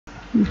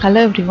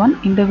Hello everyone.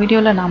 In the video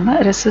la nama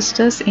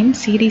resistors in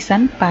series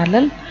and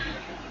parallel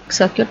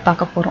circuit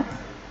பார்க்க போறோம்.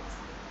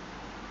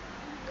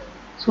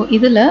 So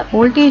இதுல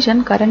voltage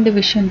and current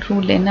division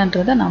rule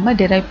என்னன்றதை நாம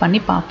derive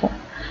பண்ணி பார்ப்போம்.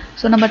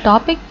 So நம்ம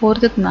topic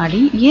போறதுக்கு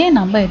முன்னாடி ஏன்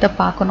நம்ம இத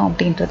பார்க்கணும்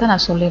அப்படின்றதை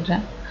நான்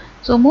சொல்லிடுறேன்.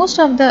 So most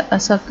of the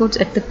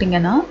circuits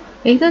எடுத்துக்கிட்டீங்கன்னா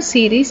either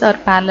series or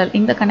parallel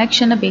இந்த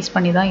கனெக்ஷனை பேஸ்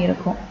பண்ணி தான்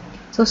இருக்கும்.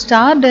 So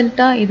star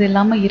delta இது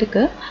இல்லாம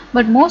இருக்கு,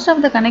 but most of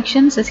the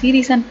connections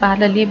series and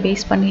parallel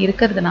base பண்ணி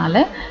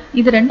இருக்கிறதுனால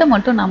இது ரெண்டு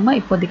மட்டும் நம்ம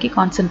இப்போதைக்கு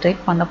கான்சென்ட்ரேட்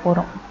பண்ண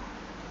போறோம்.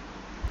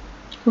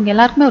 உங்க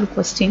எல்லாருக்குமே ஒரு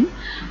क्वेश्चन,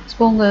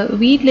 இப்போ உங்க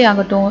வீட்லயே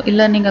ஆகட்டும்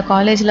இல்ல நீங்க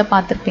காலேஜ்ல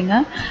பார்த்திருப்பீங்க,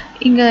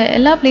 இங்க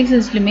எல்லா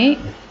பிளேसेसலயுமே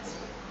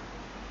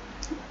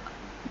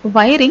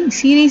வயரிங்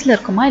சீரிஸ்ல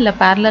இருக்குமா இல்ல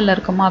parallelல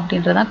இருக்குமா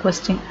அப்படின்றதா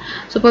क्वेश्चन.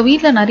 சோ இப்போ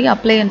வீட்ல நிறைய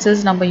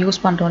அப்ளையன்சஸ் நம்ம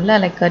use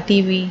பண்றோம்ல, like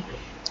TV,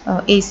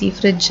 AC,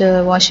 fridge,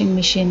 washing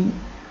machine,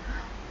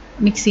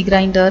 mixie,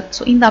 grinder.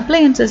 So இந்த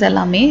அப்ளையன்சஸ்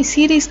எல்லாமே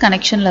சீரீஸ்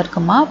கனெக்ஷனில்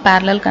இருக்குமா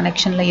பேரலல்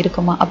கனெக்ஷனில்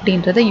இருக்குமா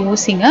அப்படின்றத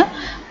யோசிங்க.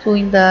 ஸோ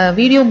இந்த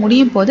வீடியோ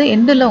முடியும் போது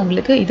எண்டில்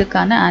உங்களுக்கு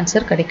இதுக்கான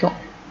ஆன்சர் கிடைக்கும்.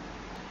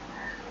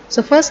 ஸோ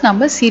ஃபர்ஸ்ட்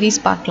நம்ம சீரீஸ்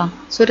பார்க்கலாம்.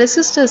 ஸோ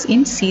ரெசிஸ்டர்ஸ்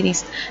இன்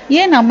சீரீஸ்.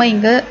 ஏன் நம்ம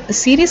இங்கே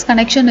series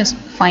connection is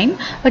fine,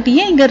 but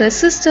ஏன் இங்கே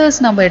ரெசிஸ்டர்ஸ்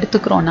நம்ம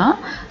எடுத்துக்கிறோன்னா,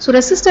 ஸோ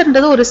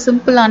ரெசிஸ்டர்ன்றது ஒரு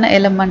சிம்பிளான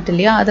எலிமெண்ட்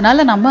இல்லையா,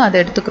 அதனால நம்ம அதை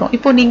எடுத்துக்கிறோம்.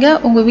 இப்போ நீங்கள்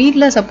உங்கள்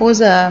வீட்டில்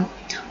சப்போஸ்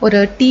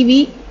ஒரு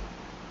டிவி,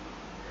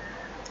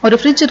 ஒரு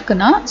ஃப்ரிட்ஜ்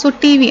இருக்குன்னா, ஸோ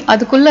டிவி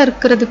அதுக்குள்ளே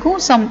இருக்கிறதுக்கும்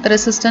சம்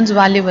ரெசிஸ்டன்ஸ்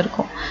வேல்யூ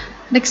இருக்கும்.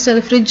 நெக்ஸ்ட்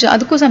அது ஃப்ரிட்ஜ்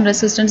அதுக்கும் சம்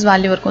ரெசிஸ்டன்ஸ்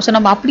வேல்யூ இருக்கும். ஸோ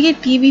நம்ம அப்படியே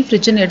டிவி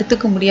ஃப்ரிட்ஜுன்னு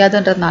எடுத்துக்க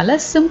முடியாதுன்றதுனால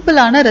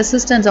சிம்பிளான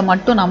ரெசிஸ்டன்ஸை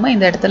மட்டும் நம்ம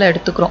இந்த இடத்துல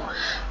எடுத்துக்கிறோம்.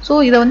 ஸோ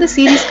இதை வந்து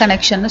சீரீஸ்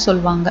கனெக்ஷன்னு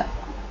சொல்லுவாங்க.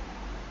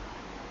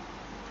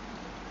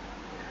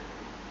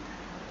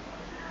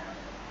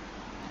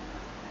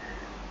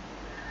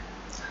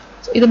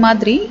 இது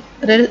மாதிரி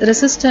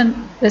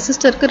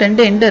ரெசிஸ்டருக்கு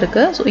ரெண்டு எண்டு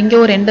இருக்கு. ஸோ இங்கே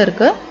ஒரு எண்டு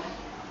இருக்கு,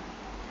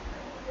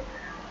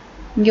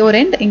 இங்கே ஒரு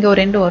எண்ட், இங்கே ஒரு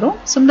எண்டு வரும்.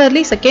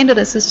 சிமிலர்லி செகண்ட்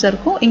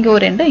ரெசிஸ்டருக்கும் இங்கே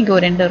ஒரு எண்டு, இங்கே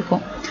ஒரு எண்டு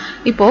இருக்கும்.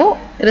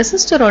 இப்போது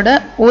ரெசிஸ்டரோட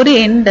ஒரு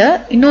எண்டை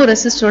இன்னொரு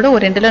ரெசிஸ்டரோட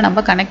ஒரு எண்டில்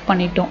நம்ம கனெக்ட்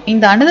பண்ணிட்டோம்.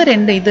 இந்த அனதர்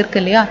எண்டு இது இருக்கு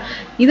இல்லையா,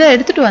 இதை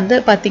எடுத்துகிட்டு வந்து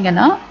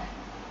பார்த்தீங்கன்னா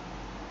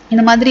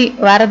இந்த மாதிரி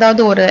வேறு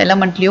ஏதாவது ஒரு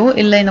எலமெண்ட்லையோ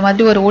இல்லை இந்த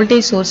மாதிரி ஒரு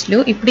வோல்டேஜ்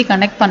சோர்ஸ்லையோ இப்படி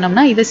கனெக்ட்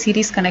பண்ணோம்னா இதை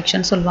சீரீஸ்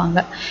கனெக்ஷன்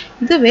சொல்லுவாங்க.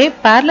 இதுவே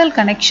பேரலல்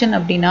கனெக்ஷன்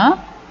அப்படின்னா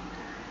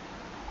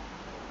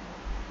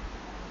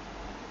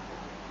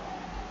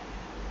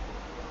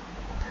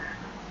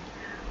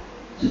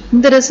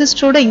இந்த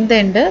ரெசிஸ்டரோட இந்த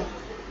எண்டு,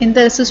 இந்த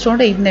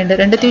ரெசிஸ்டரோட இந்த எண்டு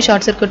ரெண்டுத்தையும்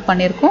ஷார்ட் சர்க்யூட்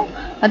பண்ணியிருக்கோம்.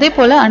 அதே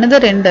போல்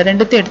அனதர் எண்டு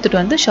ரெண்டுத்தையும் எடுத்துகிட்டு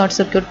வந்து ஷார்ட்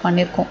சர்க்யூட்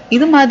பண்ணியிருக்கோம்.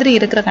 இது மாதிரி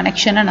இருக்கிற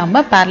கனெக்ஷனை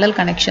நம்ம பேரலல்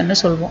கனெக்ஷன்னு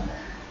சொல்வோம்.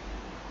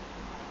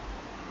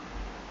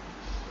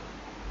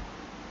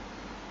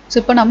 ஸோ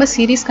இப்போ நம்ம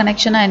சீரீஸ்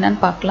கனெக்ஷனாக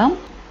என்னன்னு பார்க்கலாம்.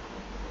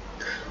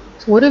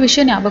 ஒரு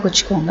விஷயம் ஞாபகம்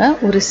வச்சுக்கோங்க,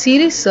 ஒரு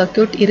சீரீஸ்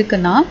சர்க்யூட்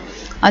இருக்குன்னா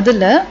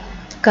அதில்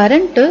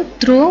current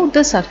through out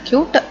the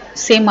circuit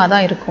சேமாக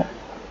தான் இருக்கும்.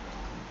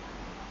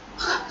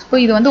 இப்போ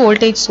இது வந்து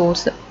வோல்டேஜ்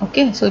சோர்ஸ்.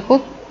 ஓகே, ஸோ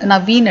இப்போது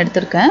நான் வீன்னு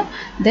எடுத்திருக்கேன்,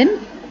 தென்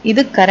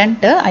இது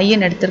கரண்ட்டு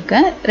ஐஎன்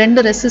எடுத்திருக்கேன். ரெண்டு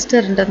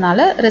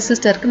ரெசிஸ்டர்ன்றதுனால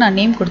ரெசிஸ்டருக்கு நான்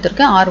நேம்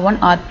கொடுத்துருக்கேன் R1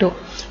 R2.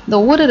 இந்த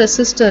ஒவ்வொரு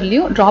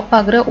ரெசிஸ்டர்லையும் ட்ராப்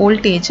ஆகிற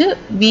வோல்டேஜ்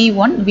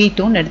V1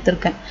 V2ன்னு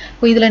எடுத்திருக்கேன்.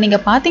 இப்போ இதில்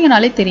நீங்கள்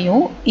பார்த்தீங்கனாலே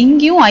தெரியும்,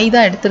 இங்கேயும் ஐ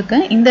தான்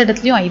எடுத்திருக்கேன், இந்த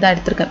இடத்துலையும் ஐ தான்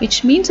எடுத்திருக்கேன்.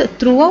 Which means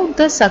through out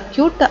the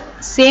circuit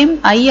same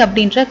I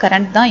அப்படின்ற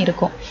கரண்ட் தான்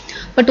இருக்கும்.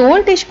 பட்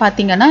வோல்டேஜ்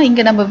பார்த்தீங்கன்னா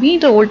இங்கே நம்ம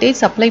வீட்டு வோல்டேஜ்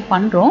சப்ளை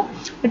பண்ணுறோம்,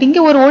 பட்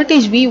இங்கே ஒரு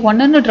வோல்டேஜ்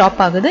V1ன்னு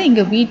ட்ராப் ஆகுது,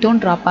 இங்கே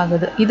V2ன்னு ட்ராப்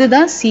ஆகுது.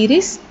 இதுதான்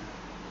சீரீஸ்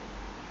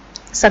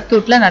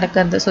சர்க்யூட்டில்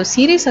நடக்கிறது. ஸோ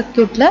சீரீஸ்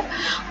சர்க்யூட்டில்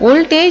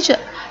வோல்டேஜ்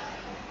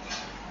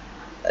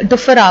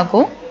டிஃபர்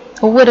ஆகும்,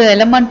 ஒவ்வொரு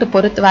எலிமெண்ட்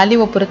பொறுத்து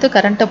வேல்யூவை பொறுத்து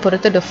கரண்ட்டை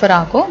பொறுத்து டிஃபர்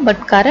ஆகும்,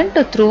 but current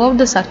through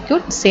out the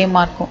circuit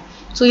சேமாக இருக்கும்.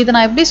 ஸோ இதை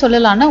நான் எப்படி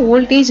சொல்லலாம்னா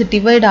வோல்டேஜ்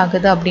டிவைட்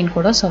ஆகுது அப்படின்னு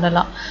கூட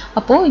சொல்லலாம்.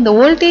 அப்போது இந்த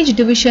வோல்டேஜ்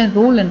டிவிஷன்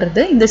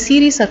ரூல்ன்றது இந்த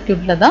சீரீஸ்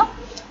சர்க்யூட்டில் தான்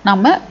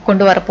நம்ம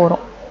கொண்டு வர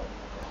போகிறோம்.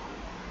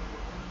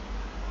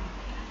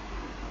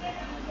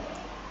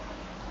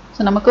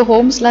 ஸோ நமக்கு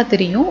ஹோம்ஸ்லாம்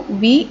தெரியும்,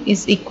 V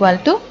is equal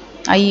to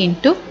I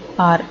into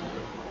R.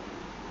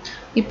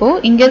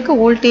 இப்போது இங்கே இருக்க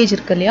வோல்டேஜ்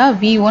இருக்கு இல்லையா,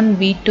 V1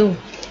 V2,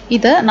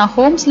 இதை நான்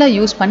ஹோம்ஸில்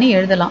யூஸ் பண்ணி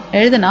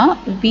எழுதுனா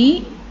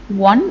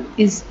V1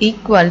 is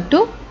equal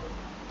to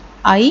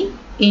I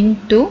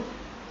into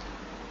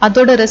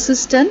அதோட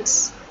ரெசிஸ்டன்ஸ்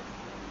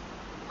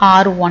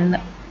R1.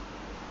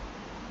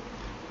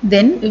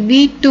 தென்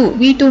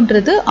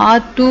V2ன்றது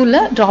R2ல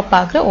ட்ராப்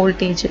ஆகிற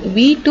voltage.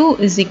 V2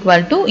 is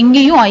equal to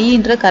இங்கேயும்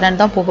ஐன்ற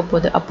கரண்ட் தான் போக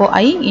போகுது, அப்போ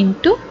I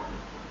into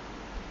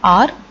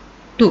R2.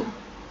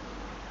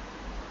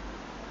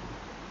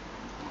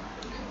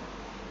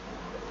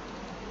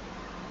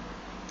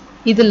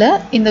 இதில்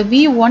இந்த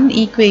V1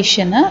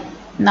 ஈக்குவேஷனை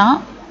நான்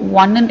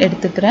 1ன்னு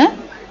எடுத்துக்கிறேன்,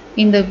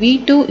 இந்த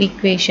V2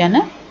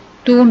 ஈக்குவேஷனை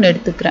 2ன்னு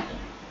எடுத்துக்கிறேன்.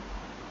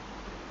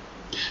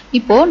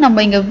 இப்போது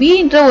நம்ம இங்கே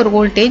Vன்ற ஒரு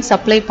வோல்டேஜ்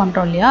சப்ளை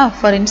பண்ணுறோம் இல்லையா,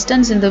 ஃபார்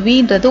இன்ஸ்டன்ஸ் இந்த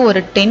Vன்றது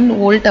ஒரு 10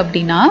 வோல்ட்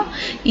அப்படின்னா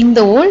இந்த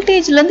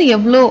வோல்டேஜ்லேருந்து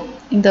எவ்வளோ,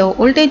 இந்த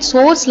வோல்டேஜ்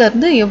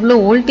சோர்ஸ்லேருந்து எவ்வளோ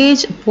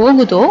வோல்டேஜ்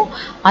போகுதோ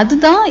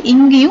அதுதான்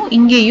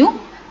இங்கேயும்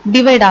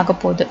டிவைட் ஆக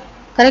போகுது.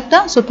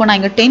 கரெக்டா? ஸோ இப்போ நான்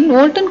இங்கே 10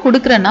 வோல்ட்னு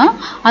கொடுக்குறேன்னா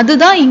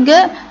அதுதான் இங்கே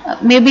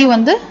மேபி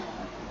வந்து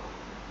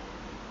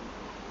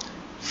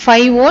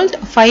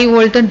 5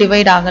 வோல்ட்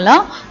டிவைட்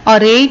ஆகலாம்,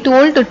 ஆர் 8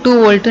 வோல்ட் 2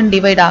 வோல்ட்னு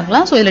டிவைட்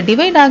ஆகலாம். ஸோ இதில்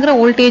டிவைட் ஆகிற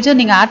வோல்டேஜை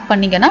நீங்கள் ஆட்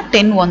பண்ணிங்கன்னா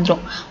 10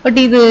 வந்துடும். பட்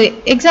இது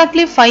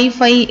எக்ஸாக்ட்லி 5,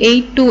 5,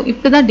 8, 2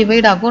 இப்படி தான்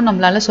டிவைட் ஆகும்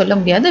நம்மளால சொல்ல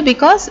முடியாது.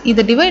 பிகாஸ்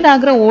இது டிவைட்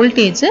ஆகிற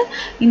வோல்டேஜ்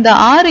இந்த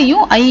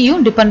ஆரையும்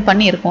ஐயும் டிபெண்ட்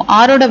பண்ணி இருக்கும்.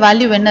 ஆரோட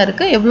வேல்யூ என்ன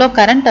இருக்குது, எவ்வளோ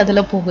கரண்ட்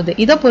அதில் போகுது,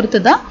 இதை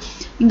பொறுத்து தான்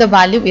இந்த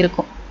வேல்யூ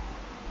இருக்கும்.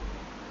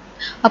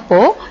 அப்போ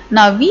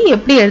நான் V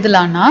எப்படி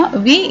எழுதலாம்னா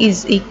V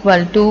is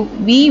equal to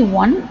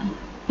V1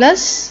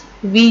 plus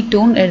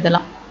V2 ன்னு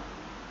எழுதலாம்.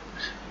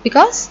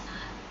 பிகாஸ்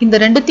இந்த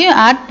ரெண்டுத்தையும்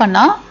ஆட்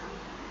பண்ணா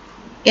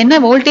என்ன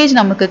வோல்டேஜ்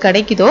நமக்கு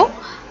கிடைக்குதோ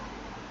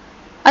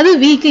அது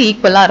V க்கு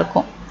ஈக்குவலா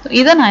இருக்கும்.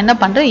 இதை நான் என்ன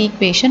பண்றேன்,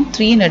 ஈக்குவேஷன்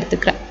 3 ன்னு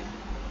எடுத்துக்கிறேன்.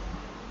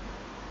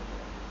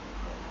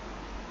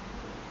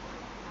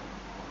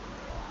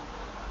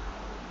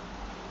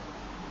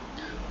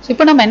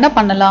 இப்போ நம்ம என்ன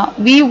பண்ணலாம்,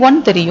 V1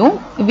 தெரியும்,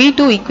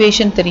 V2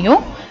 ஈக்குவேஷன்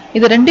தெரியும்,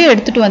 இது ரெண்டையும்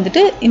எடுத்துட்டு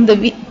வந்துட்டு இந்த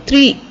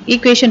V3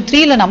 ஈக்குவேஷன்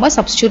 3ல நம்ம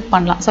சப்ஸ்டிட்யூட்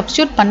பண்ணலாம்.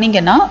 சப்ஸ்டிட்யூட்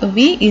பண்ணீங்கன்னா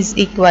V is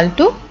equal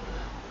to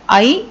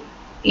I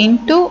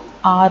into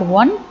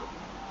R1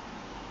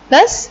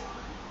 plus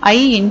I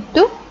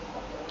into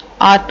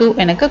R2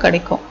 எனக்கு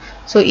கிடைக்கும்.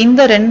 ஸோ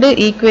இந்த ரெண்டு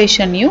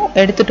ஈக்குவேஷனையும்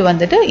எடுத்துட்டு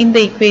வந்துட்டு இந்த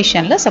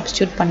ஈக்குவேஷன்ல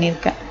சப்ஸ்டிட்யூட்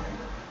பண்ணியிருக்கேன்.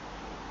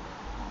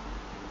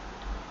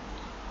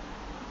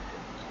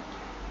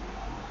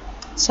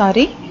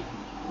 சாரி,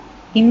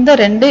 இந்த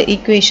ரெண்டு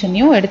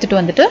ஈக்குவேஷனையும் எடுத்துட்டு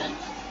வந்துட்டு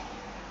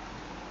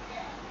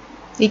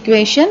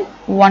ஈக்குவேஷன்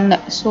 1,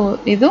 ஸோ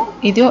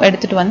இதையும்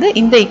எடுத்துட்டு வந்து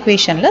இந்த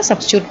ஈக்குவேஷன்ல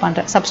சப்ஸ்டிட்யூட்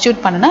பண்றேன். சப்ஸ்டிட்யூட்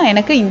பண்ணனா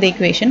எனக்கு இந்த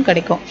ஈக்குவேஷன்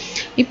கிடைக்கும்.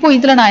 இப்போ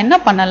இதுல நான் என்ன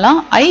பண்ணலாம்,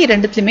 I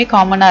ரெண்டுத்துலயுமே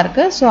காமனா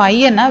இருக்கு. ஸோ I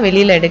நான்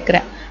வெளியில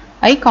எடுக்கிறேன்.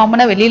 I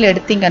காமனா வெளியில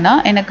எடுத்தீங்கன்னா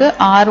எனக்கு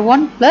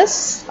R1 பிளஸ்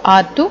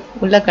R2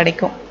 உள்ள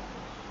கிடைக்கும்.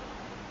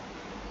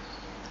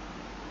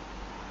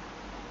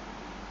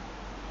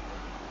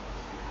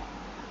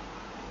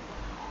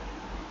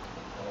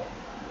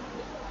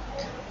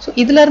 ஸோ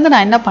இதுல இருந்து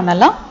நான் என்ன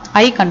பண்ணலாம்,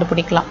 I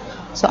கண்டுபிடிக்கலாம்.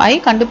 So I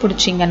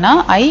கண்டுபிடிச்சிங்கன்னா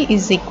I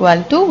is equal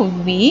to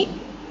V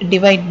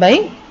divide by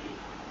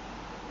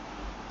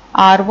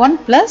R1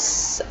 plus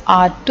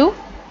R2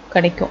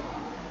 கிடைக்கும்.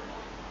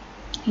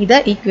 இதை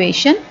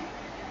ஈக்குவேஷன்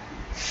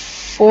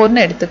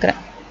 4ன்னு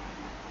எடுத்துக்கிறேன்.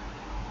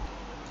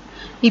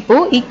 இப்போ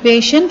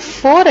ஈக்குவேஷன்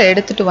 4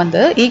 எடுத்துட்டு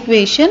வந்து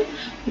ஈக்குவேஷன்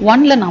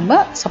 1ல நம்ம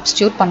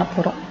சப்ஸ்டிட்யூட் பண்ண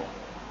போறோம்.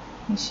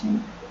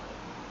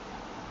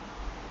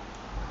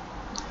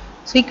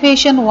 ஸோ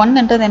ஈக்குவேஷன்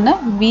 1 என்றது என்ன,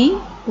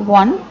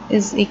 V1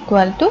 is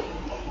equal to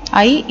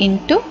I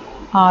into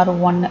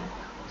R1.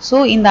 So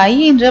இந்த I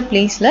என்ற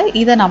பிளேஸில்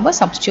இதை நம்ம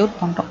சப்ஸ்டிட்யூட்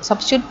பண்ணுறோம்.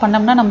 சப்ஸ்டிட்யூட்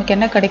பண்ணோம்னா நமக்கு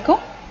என்ன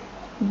கிடைக்கும்,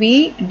 V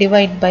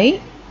divide by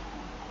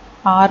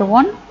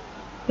R1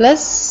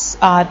 plus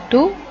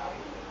R2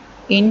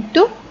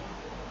 into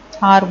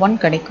R1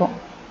 கிடைக்கும்.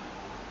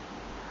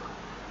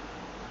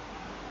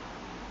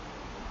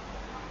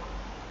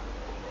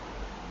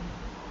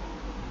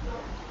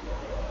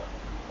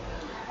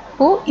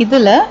 இப்போ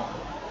இதில்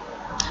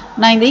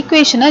நான் இந்த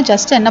ஈக்குவேஷனை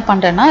ஜஸ்ட் என்ன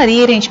பண்ணுறேன்னா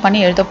ரீஅரேஞ்ச் பண்ணி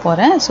எழுத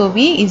போகிறேன். So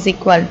V is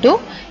equal to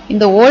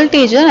இந்த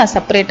வோல்டேஜை நான்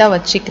செப்பரேட்டாக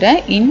வச்சுக்கிறேன்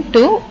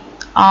into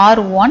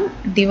R1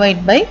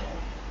 divide by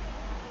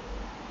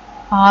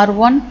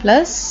R1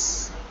 plus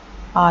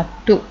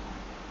R2.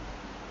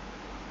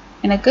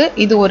 எனக்கு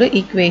இது ஒரு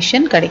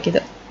ஈக்குவேஷன்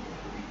கிடைக்குது.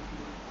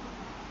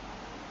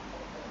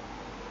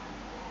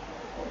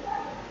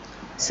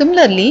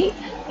 சிமிலர்லி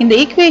இந்த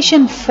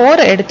ஈக்குவேஷன்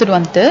 4 எடுத்துட்டு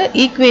வந்து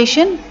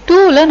ஈக்குவேஷன்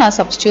 2ல நான்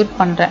சப்ஸ்டிட்யூட்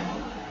பண்றேன்.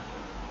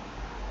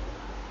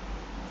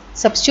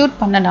 சப்ஸ்டிட்யூட்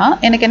பண்ணனா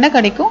எனக்கு என்ன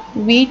கிடைக்கும்,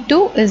 V2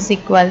 is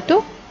equal to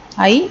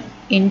I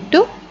into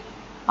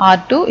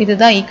R2.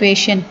 இதுதான்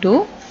ஈக்குவேஷன் 2.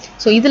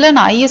 ஸோ இதில்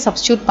நான் ஐயை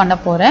சப்ஸ்டிட்யூட் பண்ண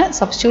போகிறேன்.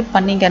 சப்ஸ்டிட்யூட்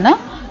பண்ணிங்கன்னா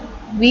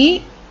V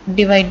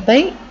divide by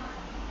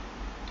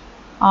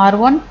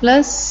R1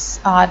 plus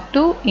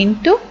R2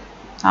 into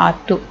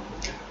R2.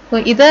 So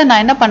இதை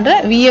நான் என்ன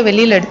பண்ணுறேன், Vயை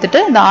வெளியில் எடுத்துட்டு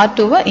இந்த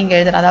R2வை இங்கே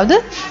எழுதுறேன். அதாவது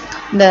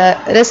இந்த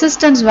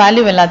ரெசிஸ்டன்ஸ்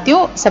வேல்யூ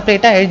எல்லாத்தையும்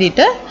செப்பரேட்டாக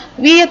எழுதிட்டு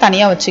Vயை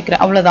தனியாக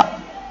வச்சுக்கிறேன், அவ்வளோதான்.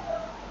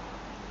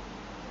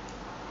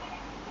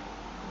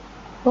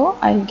 So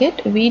I'll get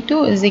V2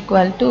 is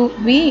equal to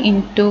V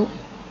into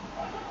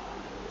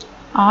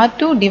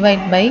R2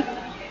 divided by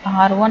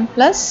R1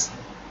 plus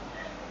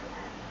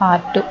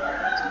R2.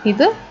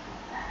 இது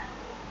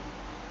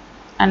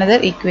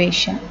another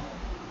equation.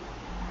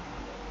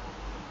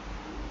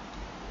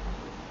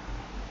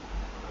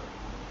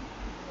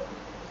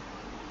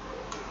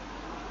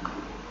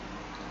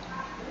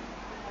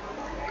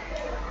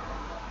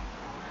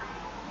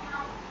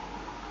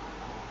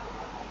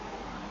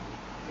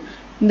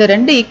 இந்த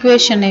ரெண்டு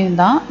ஈக்குவேஷனையும்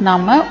தான்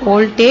நாம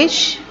வோல்டேஜ்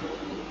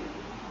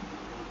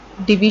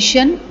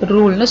டிவிஷன்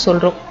ரூல்னு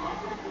சொல்றோம்.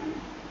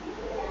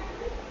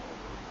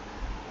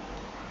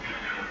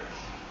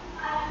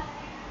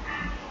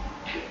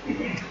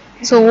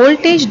 ஸோ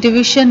வோல்டேஜ்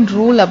டிவிஷன்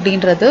ரூல்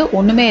அப்படின்றது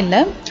ஒன்றுமே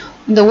இல்லை.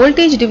 இந்த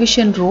வோல்டேஜ்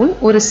டிவிஷன் ரூல்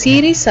ஒரு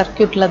சீரீஸ்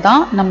சர்க்யூட்ல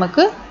தான்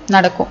நமக்கு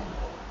நடக்கும்,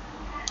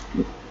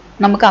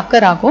 நமக்கு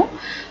அக்கர் ஆகும்.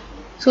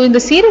 ஸோ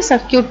இந்த சீரீஸ்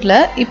சர்க்யூட்ல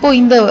இப்போ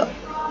இந்த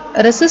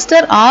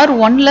ரெசிஸ்டர்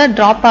R1ல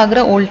ட்ராப் ஆகுற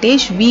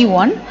வோல்டேஜ்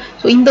V1.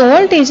 ஸோ இந்த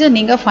வோல்டேஜை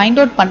நீங்கள் ஃபைண்ட்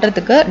அவுட்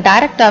பண்ணுறதுக்கு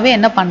டைரெக்டாகவே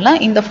என்ன பண்ணலாம்,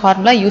 இந்த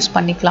ஃபார்முலா யூஸ்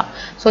பண்ணிக்கலாம்.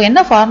 ஸோ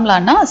என்ன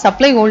ஃபார்முலானா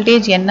சப்ளை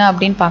வோல்டேஜ் என்ன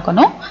அப்படின்னு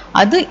பார்க்கணும்,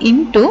 அது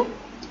இன்டூ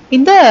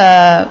இந்த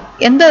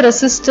எந்த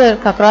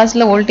ரெசிஸ்டருக்கு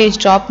அக்ராஸில்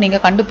வோல்டேஜ் ட்ராப்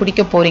நீங்கள்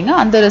கண்டுபிடிக்க போகிறீங்க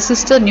அந்த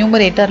ரெசிஸ்டர்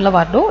நியூமரேட்டரில்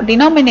வரணும்,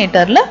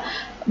 டினாமினேட்டரில்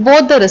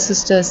both the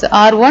resistors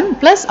R1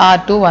 plus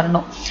R2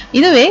 வரணும்.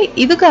 இதுவே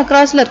இதுக்கு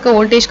அக்ராஸில் இருக்க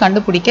வோல்டேஜ்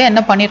கண்டுபிடிக்க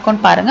என்ன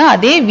பண்ணியிருக்கோன்னு பாருங்க,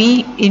 அதே V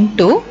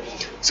into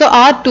so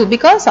R2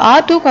 because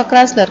R2க்கு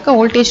அக்ராஸில் இருக்க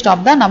வோல்டேஜ்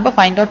ட்ராப் தான் நம்ம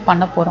ஃபைண்ட் அவுட்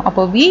பண்ண போகிறோம்.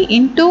 அப்போ V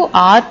into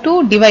R2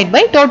 divide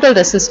by total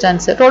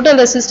resistance. Total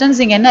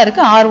resistance இங்கே என்ன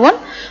இருக்குது, R1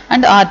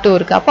 அண்ட் R2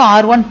 இருக்குது. அப்போ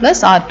R1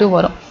 plus R2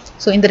 வரும்.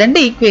 ஸோ இந்த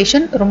ரெண்டு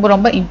ஈக்குவேஷன் ரொம்ப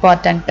ரொம்ப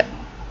இம்பார்ட்டன்ட்.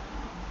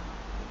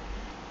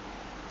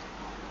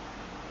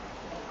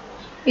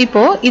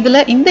 இப்போ இதுல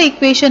இந்த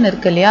ஈக்குவேஷன்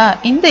இருக்கு இல்லையா,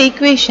 இந்த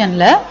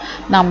ஈக்குவேஷன்ல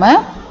நம்ம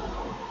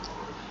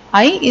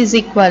I is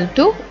equal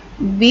to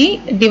V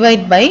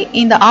divide by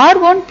இந்த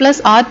R1 plus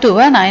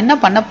R2வை நான் என்ன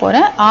பண்ண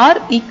போறேன், R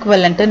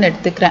equivalent ன்னு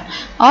எடுத்துக்கிறேன்,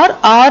 or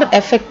R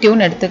effective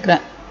ன்னு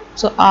எடுத்துக்கிறேன்.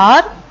 ஸோ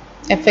R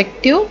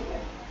effective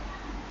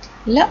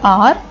இல்ல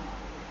R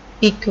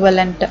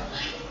equivalent.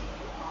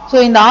 ஸோ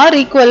இந்த R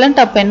equivalent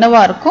அப்போ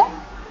என்னவா இருக்கும்,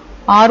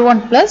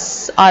 R1 plus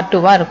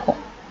R2வா இருக்கும்.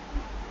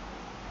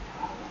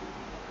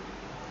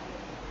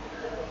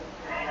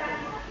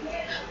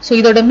 ஸோ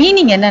இதோட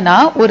மீனிங் என்னன்னா,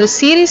 ஒரு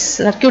சீரீஸ்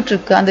சர்க்யூட்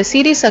இருக்கு, அந்த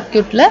சீரீஸ்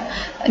சர்க்யூட்ல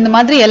இந்த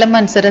மாதிரி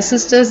எலிமெண்ட்ஸ்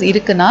ரெசிஸ்டர்ஸ்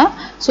இருக்குன்னா,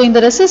 ஸோ இந்த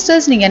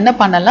ரெசிஸ்டர்ஸ் நீங்க என்ன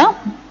பண்ணலாம்,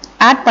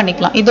 ஆட்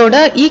பண்ணிக்கலாம். இதோட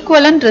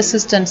ஈக்குவலன்ட்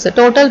ரெசிஸ்டன்ஸ்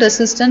டோட்டல்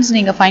ரெசிஸ்டன்ஸ்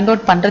நீங்க ஃபைண்ட்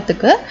அவுட்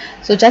பண்றதுக்கு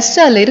ஸோ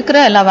ஜஸ்ட் அதில் இருக்கிற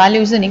எல்லா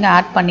வேல்யூஸும் நீங்க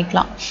ஆட்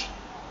பண்ணிக்கலாம்.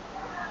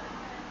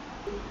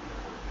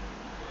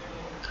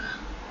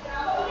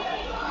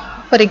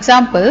 ஃபார்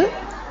எக்ஸாம்பிள்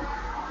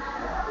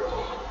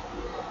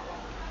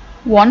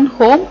 1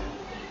 ohm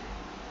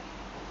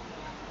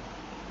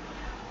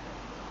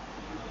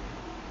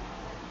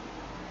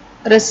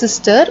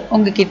ரெசிஸ்டர்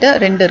உங்ககிட்ட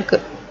 2 இருக்கு.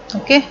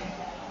 ஓகே,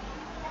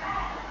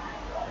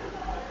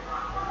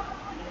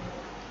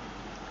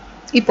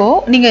 இப்போ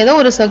நீங்க ஏதோ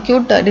ஒரு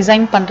சர்க்யூட்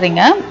டிசைன்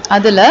பண்றீங்க,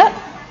 அதுல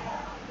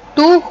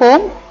 2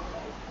 ohm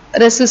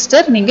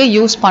ரெசிஸ்டர் நீங்க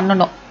யூஸ்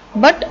பண்ணணும்.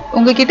 பட்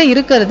உங்ககிட்ட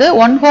இருக்கிறது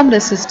 1 ohm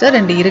ரெசிஸ்டர்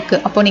 2 இருக்கு.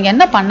 அப்போ நீங்க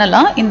என்ன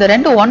பண்ணலாம், இந்த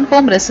 2 1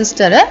 ohm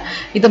ரெசிஸ்டரை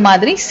இது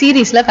மாதிரி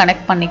சீரீஸ்ல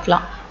கனெக்ட்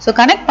பண்ணிக்கலாம். ஸோ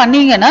கனெக்ட்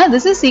பண்ணீங்கன்னா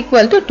this is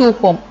equal to 2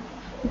 ohm.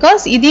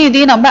 Because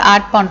இதையும் நம்ம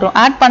ஆட் பண்றோம்,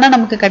 ஆட் பண்ணா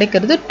நமக்கு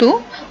கிடைக்கிறது 2.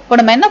 இப்போ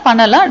நம்ம என்ன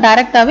பண்ணலாம்,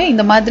 டைரக்டாவே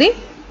இந்த மாதிரி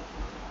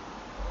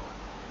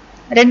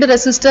 2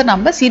 ரெசிஸ்டர்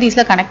நம்ம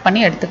சீரீஸ்ல கனெக்ட் பண்ணி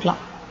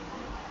எடுத்துக்கலாம்.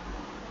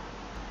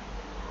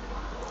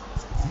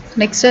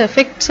 Next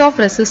effects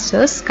of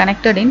resistors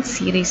connected in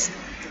series.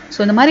 So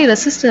இந்த மாதிரி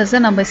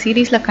ரெசிஸ்டர்ஸை நம்ம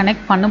சீரீஸில்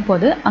கனெக்ட்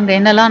பண்ணும்போது அங்கே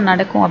என்னெல்லாம்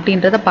நடக்கும்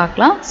அப்படின்றத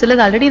பார்க்கலாம்.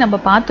 சிலது ஆல்ரெடி நம்ம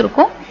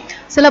பார்த்துருக்கோம்,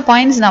 சில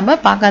பாயிண்ட்ஸ்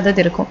நம்ம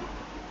பார்க்காதது இருக்கும்.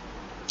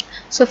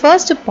 So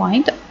first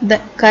point, the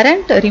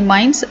current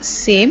remains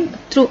same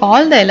through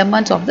all the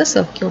elements of the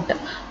circuit.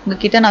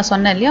 உங்ககிட்ட நான்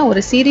சொன்னேன் இல்லையா,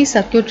 ஒரு சீரீஸ்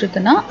சர்க்யூட்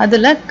இருக்குன்னா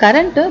அதில்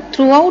current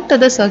through out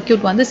the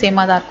circuit வந்து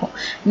சேமாக தான் இருக்கும்.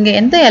 இங்கே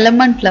எந்த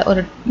எலமெண்ட்டில்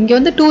இங்கே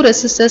வந்து 2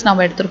 ரெசிஸ்டர்ஸ்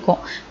நம்ம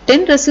எடுத்திருக்கோம்,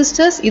 10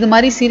 ரெசிஸ்டர்ஸ் இது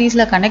மாதிரி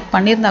சீரீஸில் கனெக்ட்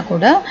பண்ணியிருந்தா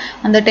கூட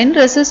அந்த 10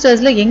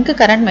 ரெசிஸ்டர்ஸில் எங்கே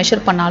கரண்ட்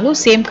மெஷர் பண்ணாலும்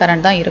சேம்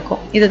கரண்ட் தான்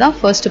இருக்கும். இதுதான்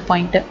ஃபர்ஸ்ட்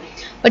பாயிண்ட்டு.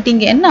 பட்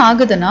இங்கே என்ன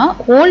ஆகுதுன்னா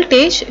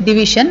வோல்டேஜ்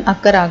டிவிஷன்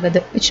அக்கர் ஆகுது,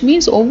 விச்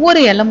மீன்ஸ் ஒவ்வொரு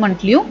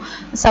எலமெண்ட்லையும்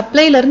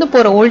சப்ளைலேருந்து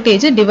போகிற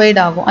வோல்டேஜ் டிவைட்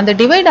ஆகும். அந்த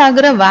டிவைட்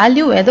ஆகிற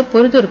வேல்யூ எதை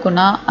பொறுத்து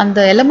இருக்குன்னா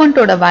அந்த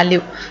எலமெண்ட்டோட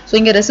வேல்யூ. ஸோ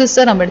இங்கே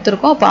ரெசிஸ்டர் நம்ம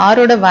எடுத்திருக்கோம், அப்போ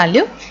ஆரோட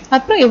வேல்யூ,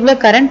 அப்புறம் எவ்வளோ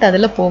கரண்ட்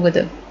அதில்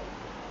போகுது.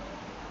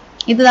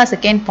 இதுதான்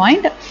second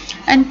point.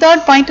 And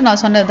third point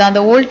நான் சொன்னது,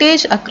 அந்த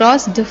voltage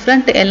across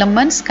different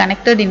elements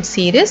connected in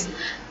series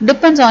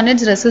depends on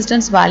it's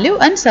resistance value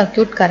and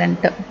circuit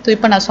current. So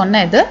இப்போ நான்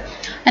சொன்ன இது.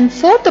 அண்ட்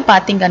ஃபோர்த்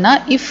பார்த்தீங்கன்னா,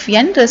 if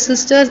n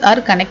resistors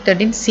R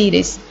connected in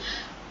series.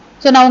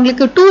 So நான்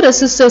உங்களுக்கு 2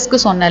 ரெசிஸ்டர்ஸ்க்கு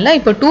சொன்னேன்ல,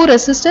 இப்போ 2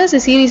 ரெசிஸ்டர்ஸ்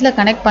சீரீஸில்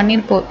கனெக்ட்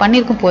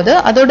பண்ணியிருக்கும் போது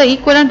அதோட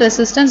ஈக்குவலன்ட்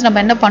ரெசிஸ்டன்ஸ் நம்ம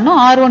என்ன பண்ணோம்,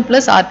 R1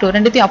 plus R2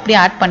 ரெண்டுத்தையும் அப்படியே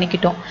ஆட்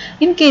பண்ணிக்கிட்டோம்.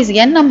 In case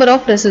n number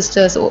of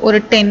resistors ஒரு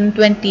 10,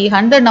 20,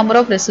 100 நம்பர்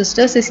ஆஃப்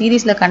ரெசிஸ்டர்ஸ்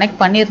சீரீஸில் கனெக்ட்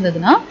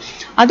பண்ணியிருந்ததுன்னா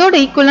அதோட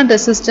ஈக்குவலன்ட்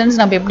ரெசிஸ்டன்ஸ்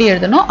நம்ம எப்படி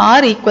எழுதணும்,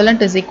 R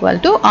equivalent is equal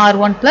to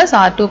R1 plus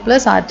R2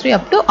 plus R3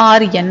 up to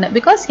Rn,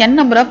 because n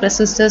number of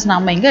resistors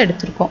நாம் இங்கே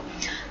எடுத்திருக்கோம்.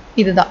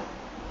 இதுதான்.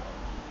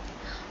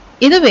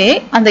 இதுவே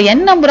அந்த n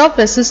நம்பர் ஆஃப்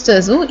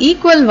ரெசிஸ்டர்ஸும்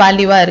ஈக்குவல்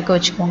வேல்யூவா இருக்க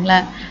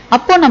வச்சுக்கோங்களேன்,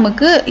 அப்போ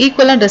நமக்கு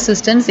ஈக்குவலன்ட்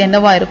ரெசிஸ்டன்ஸ்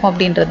என்னவா இருக்கும்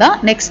அப்படின்றதா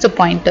நெக்ஸ்ட்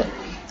பாயிண்ட்.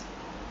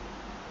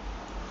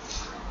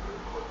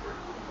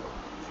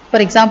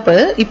 ஃபார் எக்ஸாம்பிள்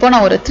இப்போ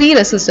நான் ஒரு 3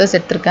 ரெசிஸ்டர்ஸ்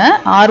எடுத்திருக்கேன்.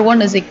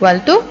 R1 is equal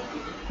to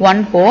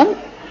 1 ohm,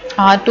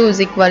 R2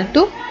 is equal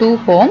to 2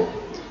 ohm,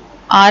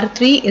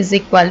 R3 is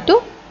equal to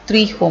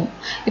 3 ohm.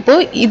 இப்போ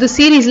இது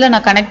சீரீஸ்ல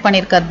நான் கனெக்ட்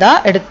பண்ணியிருக்கிறதா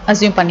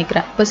அஸ்யூம்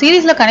பண்ணிக்கிறேன். இப்போ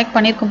சீரீஸ்ல கனெக்ட்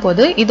பண்ணியிருக்கும்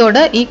போது இதோட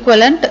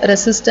ஈக்குவலன்ட்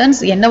ரெசிஸ்டன்ஸ்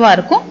என்னவா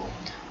இருக்கும்,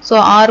 so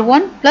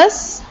R1 plus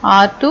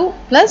R2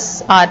 plus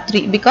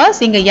R3,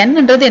 because இங்கே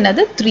என்னன்றது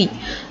என்னது 3.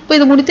 இப்போ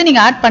இது முடித்து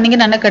நீங்கள் ஆட்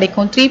பண்ணிங்கன்னா என்ன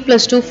கிடைக்கும், 3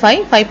 plus 2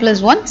 5, 5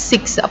 plus 1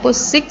 6, அப்போ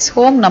 6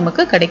 ohm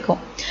நமக்கு கிடைக்கும்.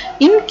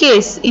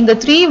 இன்கேஸ் இந்த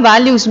 3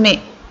 வேல்யூஸ்மே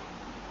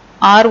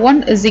R1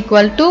 is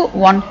equal to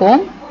 1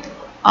 ohm,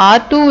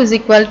 R2 is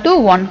equal to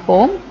 1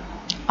 ohm,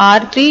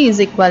 R3 is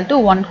equal to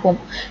 1 ohm.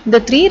 இந்த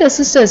 3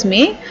 resistors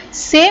மே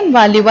same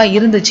value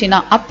இருந்துச்சுனா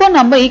அப்போ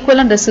நம்ம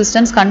equivalent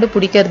resistance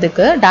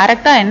கண்டுபிடிக்கிறதுக்கு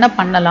டைரக்டா என்ன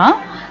பண்ணலாம்,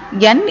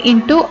 n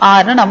into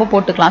r னு நம்ம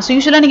போட்டுக்கலாம். So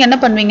usually நீங்க என்ன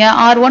பண்ணுவீங்க,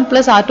 R1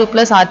 plus R2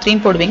 plus R3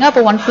 னு போடுவீங்க.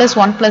 அப்போ 1 plus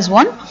 1 plus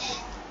 1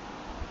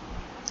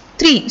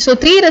 3. So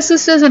 3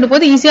 resistors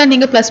போது ஈஸியா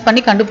நீங்க ப்ளஸ்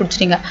பண்ணி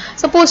கண்டுபிடிச்சிட்டீங்க.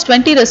 சப்போஸ்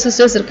 20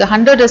 resistors இருக்கு,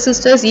 100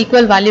 resistors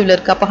ஈக்குவல் வேல்யூல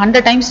இருக்கு. அப்ப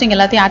 100 டைம்ஸ் நீங்க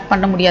எல்லாத்தையும் ஆட்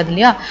பண்ண முடியாது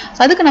இல்லையா? சோ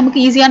அதுக்கு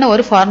நமக்கு ஈஸியான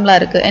ஒரு ஃபார்முலா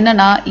இருக்கு.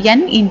 என்னன்னா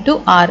n into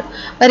r,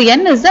 where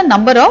n is the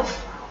number of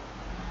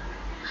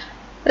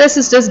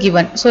resistors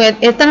given. So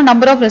எத்தனை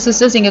number of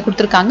resistors இங்க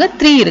கொடுத்திருக்காங்க,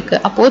 3 இருக்கு.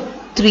 அப்போ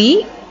 3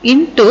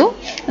 into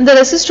இந்த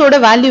ரெசிஸ்டரோட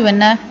வேல்யூ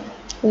என்ன,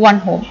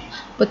 1 ohm.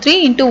 அப்போ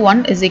 3 into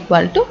 1 is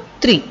equal to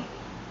 3.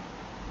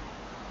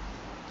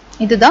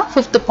 இதுதான்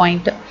fifth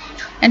point.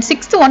 And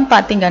sixth one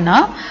பாத்தீங்கன்னா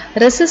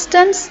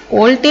resistance,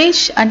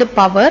 voltage and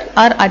power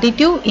are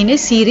additive in a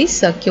series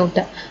circuit.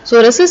 So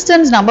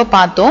resistance நம்ம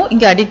பார்த்தோம்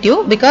இங்க additive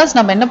because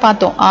நம்ம என்ன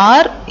பார்த்தோம்,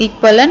 R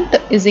equivalent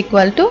is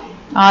equal to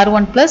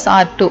R1 plus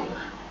R2.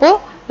 இப்போ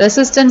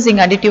resistance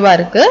இங்க additive-ஆ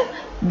இருக்கு.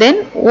 Then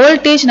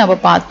voltage நம்ம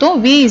பார்த்தோம்,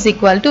 V is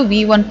equal to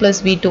V1 plus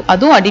V2,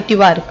 அதுவும்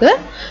additive-ஆ இருக்கு.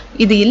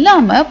 இது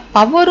இல்லாம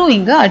பவரும்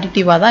இங்க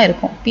additive-ஆ தான்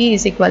இருக்கும். P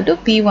is equal to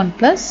P1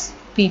 plus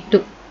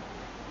P2.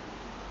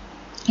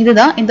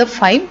 இதுதான் இந்த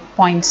 5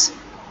 points.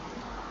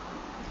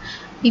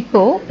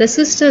 இப்போ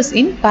resistors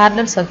in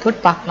parallel circuit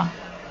பார்க்கலாம்.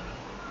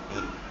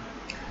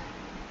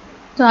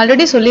 So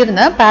already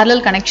சொல்லியிருந்தேன் parallel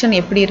connection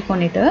எப்படி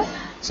இருக்கும்னுட்டு.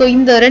 So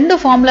இந்த ரெண்டு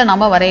ஃபார்ம்ல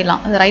நாம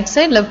வரையலாம். ரைட்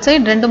சைடு லெஃப்ட்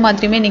சைடு ரெண்டு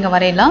மாதிரியுமே நீங்க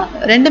வரையலாம்.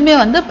 ரெண்டுமே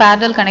வந்து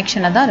parallel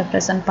connection தான்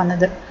ரெப்ரசன்ட்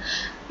பண்ணுது.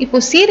 இப்போ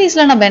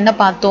சீரிஸ்ல நம்ம என்ன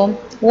பார்த்தோம்,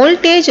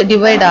 வோல்டேஜ்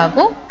டிவைட்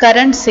ஆகும்,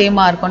 கரண்ட்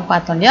சேமா இருக்கும்னு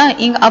பார்த்தோம் இல்லையா?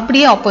 இங்க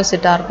அப்படியே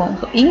ஆப்போசிட்டா இருக்கும்.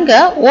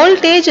 இங்க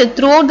voltage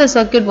through out the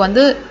circuit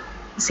வந்து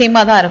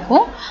சேமா தான்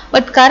இருக்கும்,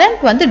 பட்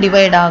கரண்ட் வந்து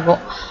டிவைட் ஆகும்.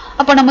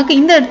 அப்போ நமக்கு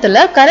இந்த இடத்துல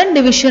கரண்ட்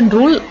டிவிஷன்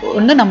ரூல்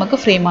ஒன்று நமக்கு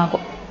ஃப்ரேம்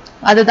ஆகும்.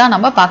 அதுதான்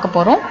நம்ம பார்க்க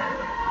போறோம்.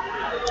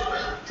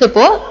 ஸோ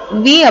இப்போ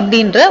V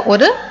அப்படின்ற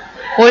ஒரு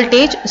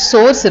வோல்டேஜ்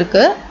சோர்ஸ்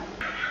இருக்கு.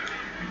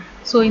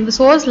 ஸோ இந்த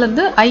சோர்ஸ்ல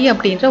இருந்து I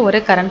அப்படின்ற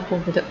ஒரு கரண்ட்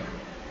போகுது.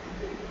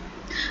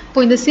 இப்போ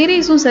இந்த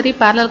சீரீஸும் சரி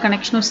பேரலல்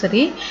கனெக்ஷனும்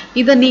சரி,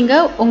 இதை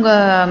நீங்க உங்க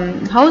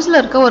ஹவுஸ்ல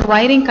இருக்க ஒரு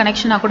வயரிங்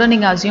கனெக்ஷனா கூட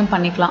நீங்க அசியூம்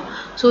பண்ணிக்கலாம்.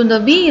 ஸோ இந்த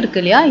V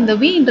இருக்கு இல்லையா, இந்த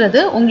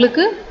Vன்றது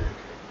உங்களுக்கு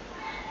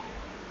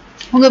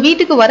உங்க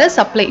வீட்டுக்கு வர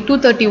சப்ளை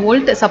 230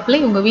 வோல்ட் சப்ளை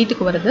உங்க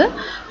வீட்டுக்கு வருது.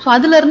 ஸோ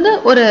அதுல இருந்து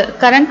ஒரு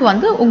கரண்ட்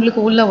வந்து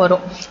உங்களுக்கு உள்ள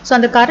வரும். ஸோ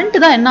அந்த கரண்ட்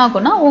தான் என்ன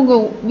ஆகும்னா உங்க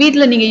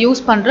வீட்டில் நீங்க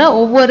யூஸ் பண்ற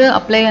ஒவ்வொரு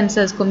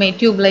அப்ளையன்சஸ்க்குமே,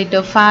 டியூப் லைட்,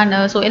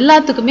 ஃபேனு, ஸோ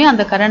எல்லாத்துக்குமே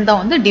அந்த கரண்ட்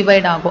தான் வந்து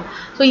டிவைட் ஆகும்.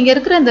 ஸோ இங்க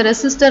இருக்கிற இந்த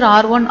ரெசிஸ்டர்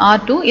R1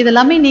 R2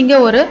 இதெல்லாமே நீங்க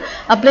ஒரு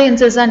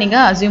அப்ளையன்சஸா நீங்க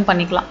அசியூம்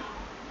பண்ணிக்கலாம்.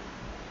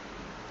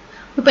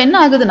 இப்போ என்ன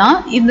ஆகுதுன்னா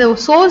இந்த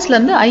சோர்ஸ்ல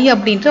இருந்து I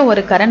அப்படின்ற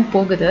ஒரு கரண்ட்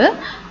போகுது.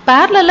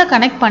 parallel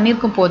கனெக்ட்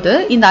பண்ணிருக்கும் போது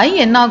இந்த I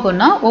என்ன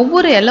ஆகும்னா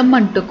ஒவ்வொரு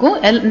எலிமெண்ட்டுக்கும்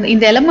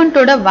இந்த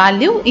எலிமெண்டோட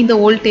வேல்யூ இந்த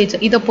வோல்டேஜ்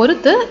இதை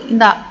பொறுத்து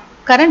இந்த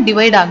கரண்ட்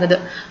டிவைட் ஆகுது.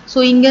 ஸோ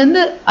இங்க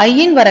இருந்து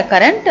ஐன் வர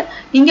கரண்ட்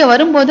இங்க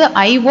வரும்போது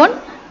I1,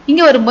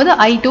 இங்க வரும்போது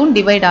I2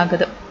 டிவைட்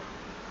ஆகுது.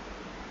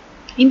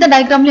 இந்த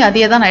டயக்ராம்லயும்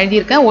அதே தான் நான்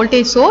எழுதியிருக்கேன்.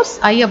 வோல்டேஜ் சோர்ஸ்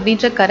I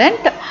அப்படின்ற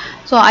கரண்ட்,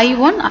 ஸோ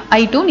I1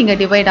 I2 நீங்க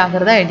டிவைட்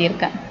ஆகுறதா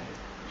எழுதியிருக்கேன்.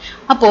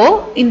 அப்போ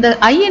இந்த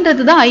I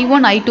தான்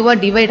I1 I2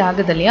 டிவைட்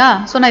ஆகுது இல்லையா?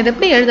 ஸோ நான் இதை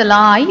எப்படி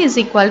எழுதலாம், I is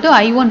equal to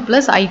I1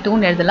 plus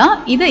I2ன்னு எழுதலாம்.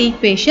 இதை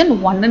ஈக்குவேஷன்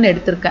 1ன்னு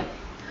எடுத்திருக்கேன்.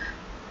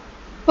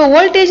 இப்போ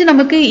வோல்டேஜ்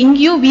நமக்கு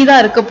இங்கேயும் V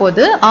தான் இருக்க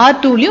போது,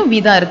 R2லயும்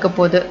V தான் இருக்க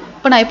போது.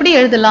 இப்போ நான் எப்படி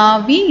எழுதலாம்,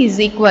 V is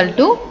equal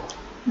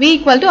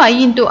to I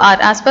into R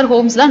as per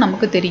Ohmsலாம்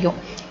நமக்கு தெரியும்.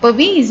 இப்போ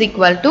V is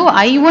equal to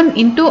I1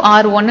 into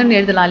R1ன்னு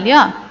எழுதலாம்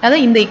இல்லையா?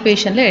 அதான் இந்த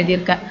ஈக்குவேஷன்ல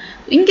எழுதியிருக்கேன்.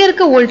 இங்க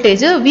இருக்க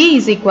voltage V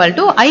is equal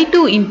to I2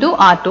 into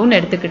R2ன்னு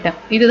எடுத்துக்கிட்டேன்.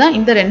 இதுதான்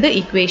இந்த ரெண்டு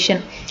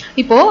ஈக்குவேஷன்.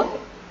 இப்போ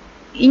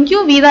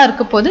இங்கேயும் V தான்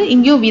இருக்க போது,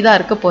 இங்கேயும் V தான்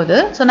இருக்க போது.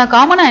 ஸோ நான்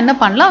காமனா என்ன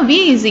பண்ணலாம், V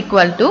is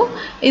equal to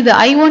இது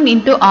I1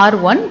 into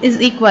R1 is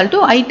equal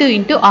to I2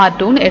 into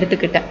R2ன்னு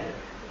எடுத்துக்கிட்டேன்.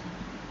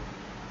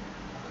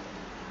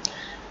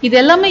 இது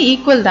எல்லாமே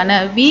ஈக்குவல் தானே.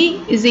 V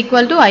is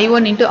equal to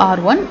I1 into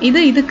R1, இது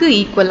இதுக்கு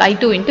ஈக்குவல்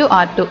I2 into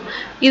R2.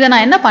 இதை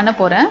நான் என்ன பண்ண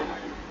போறேன்,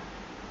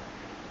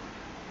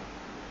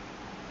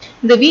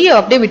 இந்த V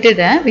அப்படியே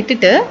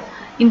விட்டுட்டு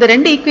இந்த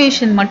ரெண்டு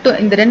ஈக்குவேஷன் மட்டும்,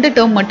 இந்த ரெண்டு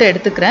டேர்ம் மட்டும்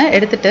எடுத்துக்கிறேன்.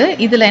 எடுத்துட்டு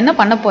இதுல என்ன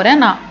பண்ண போறேன்,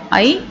 நான்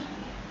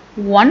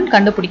I1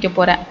 கண்டுபிடிக்க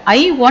போறேன்.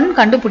 I1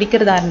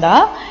 கண்டுபிடிக்கிறதா இருந்தா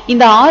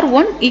இந்த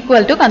R1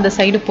 ஈக்குவல் டு அந்த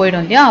சைடு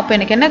போயிடும் இல்லையா? அப்போ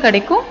எனக்கு என்ன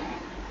கிடைக்கும்,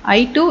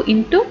 I2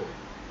 into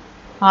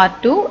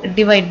R2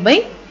 divide by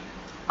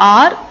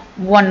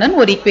R1ன்னு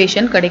ஒரு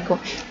ஈக்குவேஷன்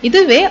கிடைக்கும்.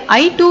 இதுவே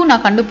I2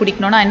 நான்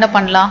கண்டுபிடிக்கணும்னா என்ன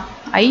பண்ணலாம்,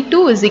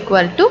 I2 is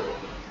equal to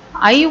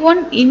I1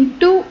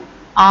 into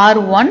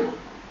R1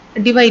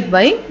 divide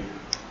by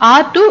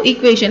R2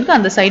 ஈக்குவேஷனுக்கு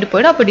அந்த சைடு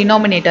போயிடும். அப்போ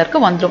டினாமினேட்டருக்கு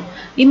வந்துடும்.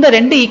 இந்த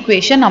ரெண்டு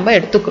ஈக்குவேஷன் நம்ம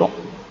எடுத்துக்கிறோம்.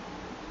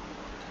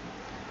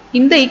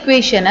 இந்த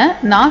ஈக்குவேஷனை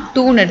நான்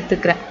 2ன்னு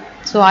எடுத்துக்கிறேன்.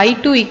 ஸோ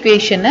I2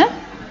 ஈக்குவேஷன்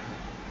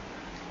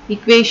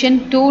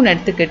 2ன்னு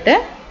எடுத்துக்கிட்டு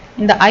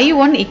இந்த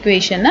I1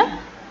 ஈக்குவேஷனை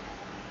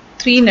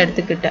 3ன்னு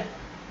எடுத்துக்கிட்டேன்.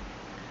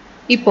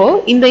 இப்போ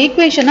இந்த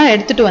ஈக்குவேஷனை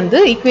எடுத்துட்டு வந்து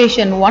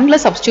ஈக்குவேஷன் 1ல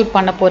சப்ஸ்டிட்யூட்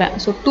பண்ண போறேன்.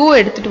 ஸோ 2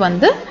 எடுத்துட்டு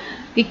வந்து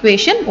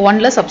ஈக்குவேஷன்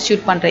 1ல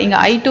சப்ஸ்டிட்யூட் பண்றேன். இங்க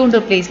i2ன்ற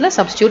பிளேஸ்ல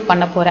சப்ஸ்டிட்யூட்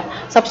பண்ண போறேன்.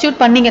 சப்ஸ்டிட்யூட்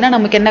பண்ணீங்கன்னா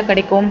நமக்கு என்ன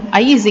கிடைக்கும்?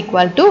 i is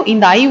equal to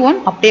இந்த i1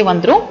 அப்படியே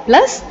வந்துரும்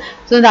பிளஸ்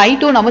ஸோ இந்த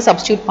i2 நம்ம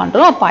சப்ஸ்டிட்யூட்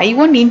பண்றோம். அப்போ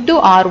i1 into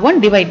r1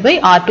 divide by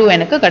r2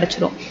 எனக்கு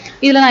கிடைச்சிரும்.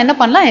 இதுல நான் என்ன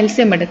பண்ணலாம்?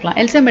 LCM எடுக்கலாம்.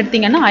 LCM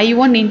எடுத்தீங்கன்னா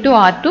i1 into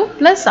r2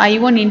 plus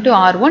i1 into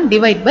r1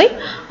 divide by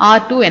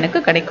r2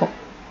 எனக்கு கிடைக்கும்.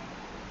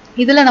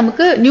 இதுல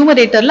நமக்கு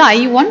நியூமரேட்டர்ல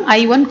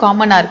i1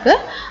 காமனா இருக்கு.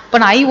 அப்ப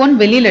நான் i1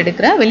 வெளியில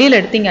எடுக்கிறேன். வெளியில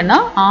எடுத்தீங்கன்னா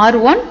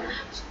r1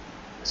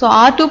 so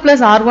r2 plus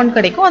r1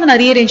 கிடைக்கும். அதை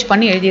நான் ரீஅரேஞ்ச்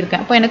பண்ணி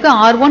எழுதியிருக்கேன். இப்போ எனக்கு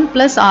r1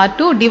 plus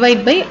r2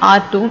 divide by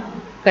r2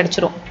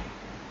 கிடைச்சிரும்.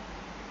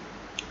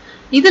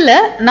 இதுல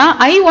நான்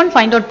i1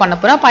 ஃபைண்ட் அவுட் பண்ண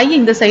போறேன். அப்ப i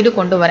இந்த சைடு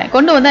கொண்டு வரேன்.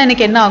 கொண்டு வந்தா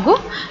எனக்கு என்ன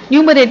ஆகும்?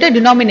 நியூமரேட்டர்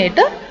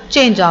டினாமினேட்டர்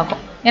சேஞ்ச்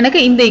ஆகும். எனக்கு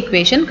இந்த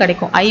ஈக்குவேஷன்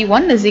கிடைக்கும்.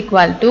 i1 is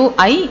equal to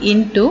i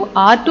into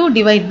r2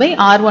 divide by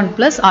r1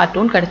 plus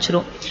r2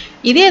 கிடைச்சிரும்.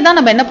 இதே தான்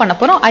நம்ம என்ன பண்ண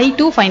போறோம்?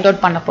 i2 ஃபைண்ட்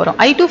அவுட் பண்ண போறோம்.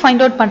 i2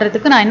 ஃபைண்ட் அவுட்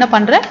பண்றதுக்கு நான் என்ன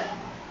பண்றேன்?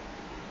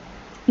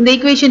 இந்த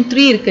ஈக்குவேஷன்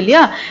 3 இருக்கு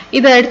இல்லையா,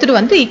 இதை எடுத்துட்டு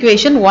வந்து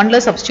ஈக்குவேஷன் 1ல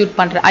சப்ஸ்டிட்யூட்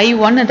பண்றேன்.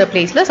 i1 என்ற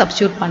பிளேஸ்ல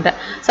சப்ஸ்டிட்யூட் பண்றேன்.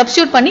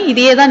 சப்ஸ்டிட்யூட் பண்ணி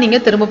இதையே தான் நீங்க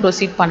திரும்ப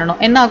ப்ரொசீட் பண்ணணும்.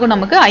 என்ன ஆகும்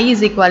நமக்கு? i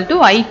is equal to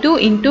i2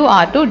 into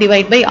r2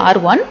 divide by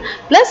r1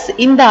 plus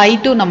இந்த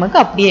i2 நமக்கு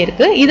அப்படியே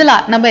இருக்கு. இதுல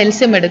நம்ம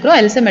LCM எடுக்கிறோம்.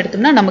 LCM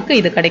எடுத்தோம்னா நமக்கு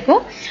இது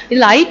கிடைக்கும்.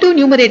 இதுல i2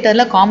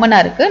 நியூமரேட்டர்ல காமனா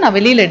இருக்கு. நான்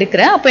வெளியில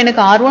எடுக்கிறேன். அப்ப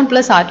எனக்கு r1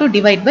 plus r2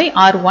 divide by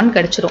r1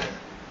 கிடைச்சிரும்.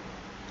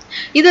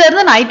 இதுல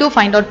இருந்து நான் i2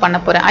 ஃபைண்ட் அவுட் பண்ண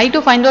போறேன். i2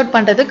 ஃபைண்ட் அவுட்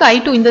பண்றதுக்கு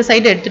i2 இந்த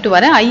சைடு எடுத்துட்டு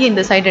வரேன், i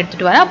இந்த சைடு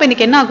எடுத்துட்டு வரேன். அப்ப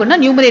எனக்கு என்ன ஆகும்னா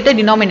நியூமரேட்டர்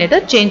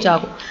டினாமினேட்டர் சேஞ்ச்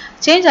ஆகும்.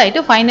 சேஞ்ச்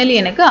ஆயிட்டு ஃபைனலி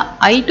எனக்கு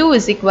i2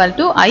 is equal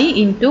to i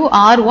into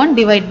r1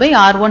 divide by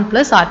r1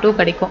 plus r2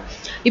 கிடைக்கும்.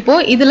 இப்போ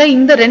இதுல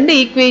இந்த ரெண்டு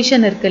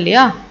ஈக்குவேஷன் இருக்கு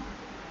இல்லையா,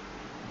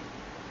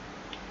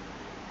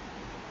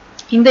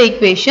 இந்த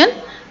ஈக்குவேஷன்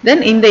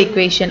தென் இந்த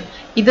ஈக்குவேஷன்,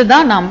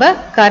 இதுதான் நாம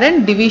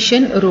கரண்ட்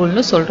டிவிஷன்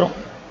ரூல்னு சொல்றோம்.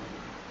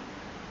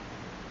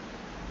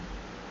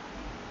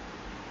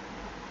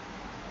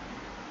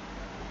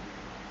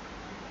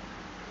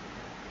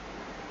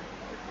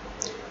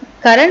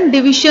 கரண்ட்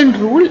டிவிஷன்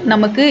ரூல்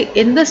நமக்கு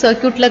எந்த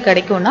சர்க்யூட்ல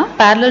கிடைக்கும்னா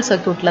parallel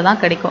சர்க்யூட்ல தான்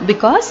கிடைக்கும்.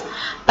 பிகாஸ்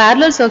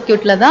parallel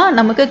சர்க்யூட்ல தான்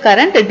நமக்கு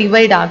கரண்ட்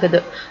டிவைட் ஆகுது.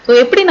 ஸோ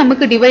எப்படி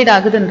நமக்கு டிவைட்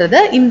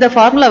ஆகுதுன்றத இந்த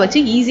ஃபார்முலா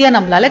வச்சு ஈஸியா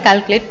நம்மளால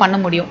கால்குலேட் பண்ண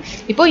முடியும்.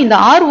 இப்போ இந்த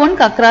R1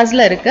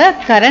 அக்ராஸ்ல இருக்க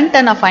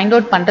கரண்ட்டை நான் ஃபைண்ட்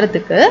அவுட்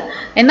பண்றதுக்கு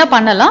என்ன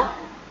பண்ணலாம்?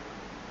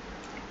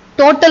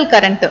 டோட்டல்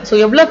கரண்ட், ஸோ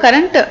எவ்வளோ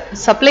கரண்ட்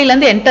சப்ளைல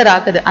இருந்து என்டர்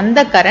ஆகுது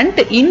அந்த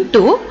கரண்ட்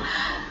இன்டூ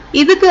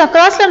இதுக்கு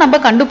அக்ராஸ்ல நம்ம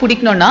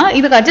கண்டுபிடிக்கணும்னா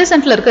இதுக்கு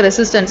அட்ஜசன்ட்ல இருக்க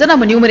ரெசிஸ்டன்ஸை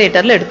நம்ம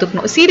நியூமரேட்டர்ல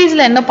எடுத்துக்கணும்.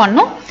 சீரீஸ்ல என்ன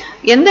பண்ணணும்?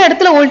 எந்த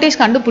இடத்துல வோல்டேஜ்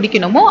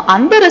கண்டுபிடிக்கணுமோ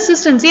அந்த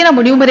ரெசிஸ்டன்ஸையே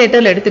நம்ம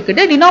நியூமரேட்டர்ல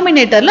எடுத்துக்கிட்டு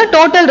டினாமினேட்டர்ல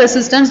டோட்டல்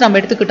ரெசிஸ்டன்ஸ் நம்ம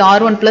எடுத்துக்கிட்டோம்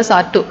r1 plus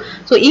r2.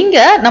 ஸோ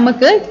இங்க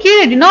நமக்கு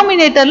கீழே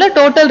டினாமினேட்டர்ல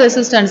டோட்டல்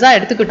ரெசிஸ்டன்ஸ் தான்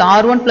எடுத்துக்கிட்டோம்,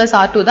 r1 plus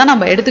r2 தான்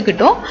நம்ம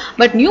எடுத்துக்கிட்டோம்.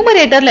 பட்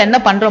நியூமரேட்டர்ல என்ன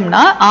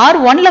பண்றோம்னா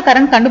r1ல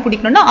கரண்ட்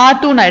கண்டுபிடிக்கணும்னா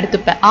r2 நான்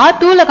எடுத்துப்பேன்,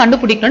 r2ல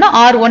கண்டுபிடிக்கணும்னா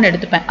r1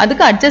 எடுத்துப்பேன்.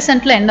 அதுக்கு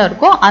அட்ஜசன்ட்ல என்ன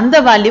இருக்கோ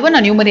அந்த வேல்யூவை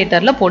நான்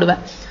நியூமரேட்டர்ல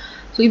போடுவேன்.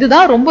 ஸோ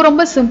இதுதான் ரொம்ப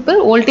ரொம்ப simple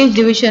voltage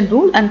division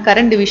rule and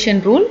current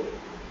division rule.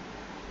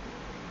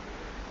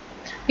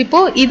 இப்போ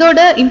இதோட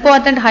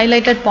இம்பார்ட்டன்ட்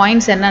ஹைலைட்டட்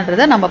பாயிண்ட்ஸ்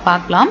என்னன்றதை நம்ம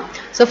பார்க்கலாம்.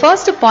 ஸோ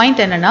ஃபர்ஸ்ட் பாயிண்ட்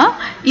என்னன்னா,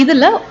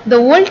 இதுல the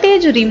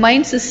voltage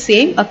remains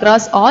same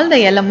across all the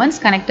elements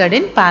connected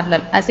in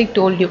parallel as I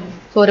told you.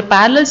 So ஒரு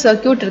parallel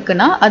சர்க்யூட்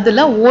இருக்குன்னா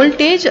அதுல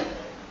வோல்டேஜ்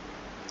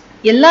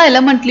எல்லா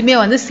எலமெண்ட்லயுமே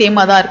வந்து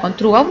சேமா தான் இருக்கும்.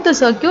 throughout the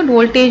circuit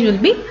voltage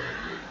will be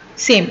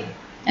same.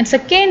 And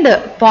second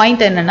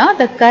point என்னன்னா,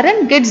 the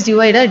current gets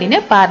divided in a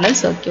parallel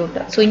circuit.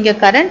 So இங்க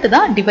current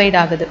தான் divide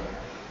ஆகுது.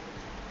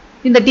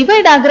 இந்த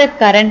divide ஆகுற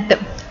current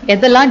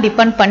எதெல்லாம்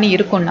டிபெண்ட் பண்ணி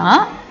இருக்கும்னா,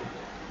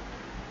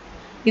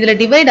 இதுல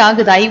டிவைட்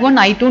ஆகுது i1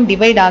 i2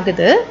 டிவைட்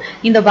ஆகுது.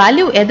 இந்த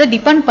வேல்யூ எதை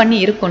டிபெண்ட் பண்ணி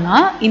இருக்கும்னா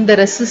இந்த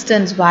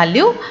ரெசிஸ்டன்ஸ்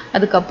வேல்யூ,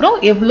 அதுக்கப்புறம்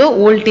எவ்வளோ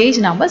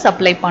வோல்டேஜ் நாம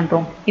சப்ளை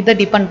பண்றோம் இதை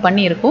டிபெண்ட்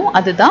பண்ணி இருக்கும்.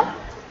 அதுதான்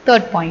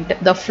third point.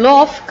 The flow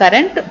of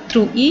current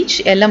through each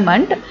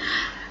element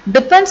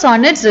depends on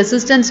its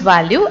resistance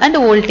value and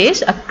voltage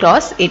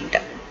across it.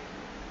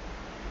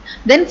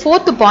 Then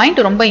fourth point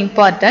ரொம்ப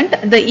important,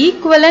 the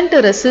equivalent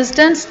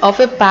resistance of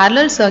a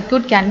parallel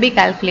circuit can be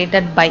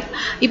calculated by.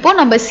 இப்போ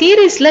நம்ம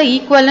சீரிஸ்ல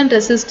equivalent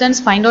resistance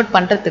find out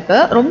பண்றதுக்கு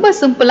ரொம்ப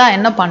சிம்பிளா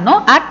என்ன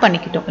பண்ணோம்? Add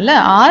பண்ணிக்கிட்டோம் இல்ல,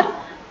 R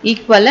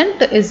equivalent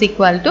is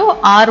equal to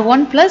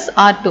R1 plus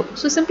R2.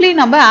 So simply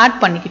நம்ம ஆட்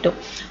பண்ணிக்கிட்டோம்.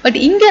 பட்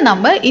இங்க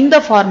நம்ம இந்த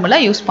ஃபார்முலா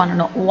யூஸ்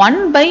பண்ணணும். 1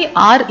 by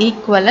R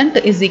equivalent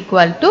is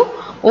equal to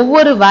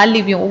ஒவ்வொரு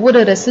வேல்யூவையும் ஒவ்வொரு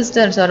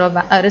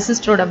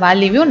ரெசிஸ்டரோட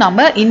வேல்யூவையும்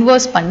நம்ம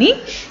இன்வர்ஸ் பண்ணி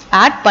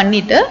ஆட்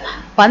பண்ணிட்டு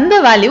வந்த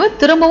வேல்யூவை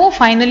திரும்பவும்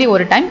ஃபைனலி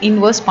ஒரு டைம்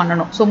இன்வர்ஸ்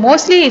பண்ணணும். ஸோ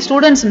மோஸ்ட்லி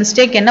ஸ்டூடெண்ட்ஸ்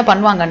மிஸ்டேக் என்ன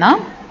பண்ணுவாங்கன்னா,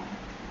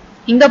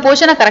 இந்த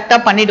போர்ஷனை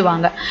கரெக்டாக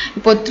பண்ணிடுவாங்க.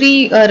 இப்போ 3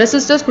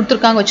 ரெசிஸ்டர்ஸ்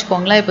கொடுத்துருக்காங்க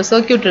வச்சுக்கோங்களேன். இப்போ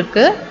சர்க்யூட்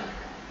இருக்கு,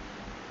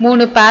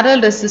 3 parallel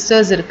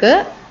ரெசிஸ்டர்ஸ் இருக்கு.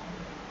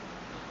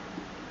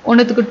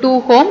 ஒன்றுத்துக்கு 2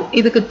 ohm,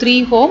 இதுக்கு 3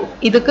 ohm,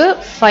 இதுக்கு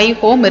 5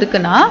 ohm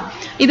இருக்குன்னா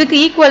இதுக்கு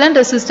ஈக்குவலன்ட்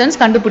ரெசிஸ்டன்ஸ்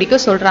கண்டுபிடிக்க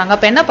சொல்றாங்க.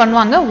 அப்ப என்ன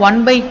பண்ணுவாங்க?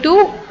 1/2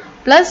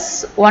 plus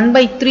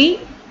 1/3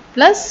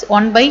 plus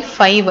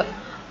 1/5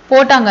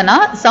 போட்டாங்கன்னா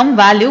சம்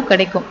வேல்யூ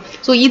கிடைக்கும்.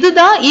 ஸோ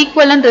இதுதான்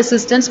ஈக்குவலன்ட்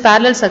ரெசிஸ்டன்ஸ்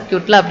பேரலல்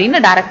சர்க்யூட்ல அப்படின்னு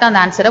டைரக்டா அந்த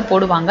ஆன்சரை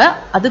போடுவாங்க.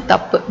 அது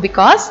தப்பு.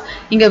 பிகாஸ்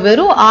இங்க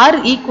வெறும் ஆர்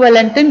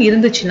ஈக்குவலன்ட்னு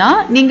இருந்துச்சுன்னா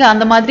நீங்க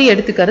அந்த மாதிரி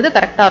எடுத்துக்கிறது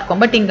கரெக்டா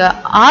இருக்கும். பட் இங்க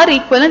ஆர்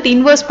ஈக்குவலன்ட்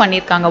இன்வெர்ஸ்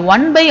பண்ணியிருக்காங்க,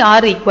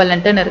 1/r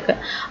ஈக்குவலன்ட்னு இருக்கு.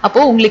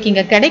 அப்போ உங்களுக்கு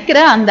இங்க கிடைக்கிற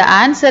அந்த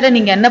ஆன்சரை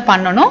நீங்க என்ன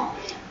பண்ணணும்,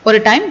 ஒரு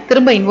டைம்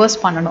திரும்ப இன்வெர்ஸ்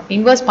பண்ணணும்.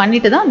 இன்வெர்ஸ்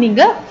பண்ணிட்டு தான்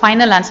நீங்க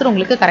ஃபைனல் ஆன்சர்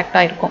உங்களுக்கு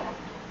கரெக்டா இருக்கும்.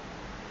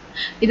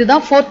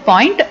 இதுதான் 4th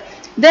பாயிண்ட்.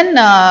 தென்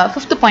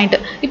 5th பாயிண்ட்.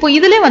 இப்போ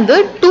இதுல வந்து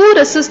 2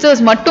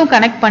 ரெசிஸ்டர்ஸ் மட்டும்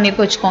கனெக்ட்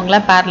பண்ணிருக்க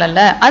வச்சுக்கோங்களேன்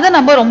பேரலல்ல. அதை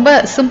நம்ம ரொம்ப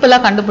சிம்பிளா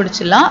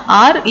கண்டுபிடிச்சிடலாம்.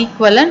 R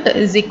equivalent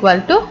is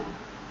equal to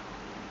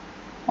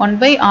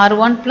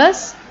 1/R1 plus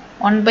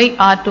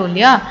 1/R2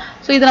 இல்லையா?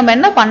 ஸோ இது நம்ம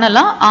என்ன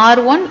பண்ணலாம்,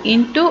 R1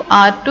 into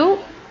R2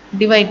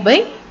 divide by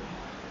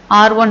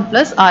R1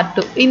 plus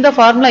R2 இந்த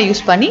ஃபார்முலா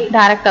யூஸ் பண்ணி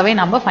டைரக்டாவே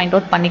நம்ம ஃபைண்ட்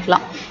அவுட்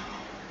பண்ணிக்கலாம்.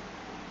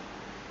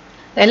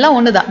 எல்லாம்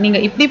ஒண்ணுதான். நீங்க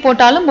இப்படி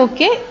போட்டாலும்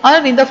ஓகே,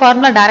 ஆர் இந்த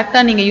ஃபார்முலா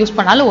டைரக்டா நீங்க யூஸ்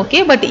பண்ணாலும் ஓகே.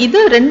 பட் இது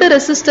 2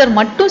 ரெசிஸ்டர்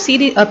மட்டும்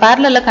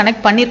பேரலல்ல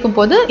கனெக்ட் பண்ணிருக்கும்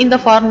போது இந்த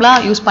ஃபார்முலா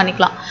யூஸ்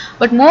பண்ணிக்கலாம்.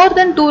 பட் மோர்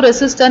தென் 2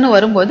 ரெசிஸ்டர்னு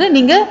வரும்போது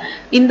நீங்க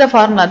இந்த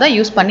ஃபார்முலா தான்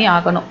யூஸ் பண்ணி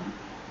ஆகணும்.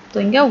 ஸோ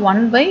இங்க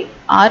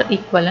 1/R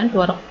equivalent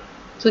வரும்.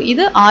 ஸோ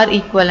இது R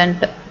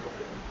equivalent.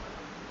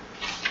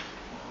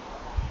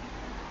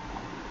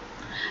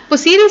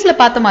 இப்போ சீரீஸ்ல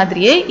பார்த்த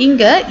மாதிரியே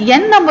இங்க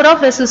n number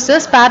of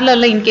resistors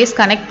பேரலல்ல in case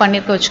connect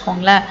பண்ணிருக்க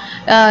வச்சுக்கோங்களேன்.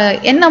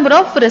 n நம்பர்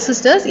ஆஃப்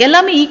ரெசிஸ்டர்ஸ்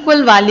எல்லாமே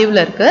ஈக்குவல்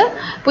வேல்யூல இருக்கு.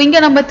 இப்போ இங்க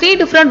நம்ம 3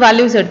 டிஃபரெண்ட்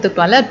வேல்யூஸ்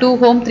எடுத்துக்கலாம்ல, 2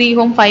 ஓம் 3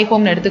 ஓம் 5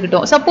 ஓம்னு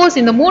எடுத்துக்கிட்டோம்.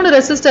 சப்போஸ் இந்த 3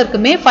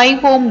 ரெசிஸ்டருக்குமே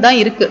 5 ஓம் தான்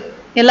இருக்கு,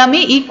 எல்லாமே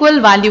ஈக்குவல்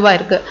வேல்யூவா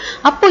இருக்கு.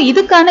 அப்போ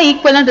இதுக்கான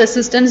ஈக்குவலன்ட்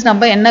ரெசிஸ்டன்ஸ்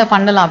நம்ம என்ன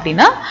பண்ணலாம்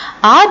அப்படின்னா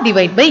R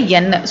divide by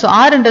n. So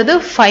Rன்றது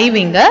 5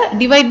 இங்க,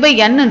 divide by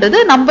nன்றது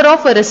number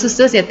of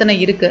resistors எத்தனை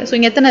இருக்கு. ஸோ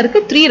இங்க எத்தனை இருக்கு,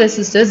 3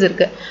 ரெசிஸ்டர்ஸ்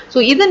இருக்கு. ஸோ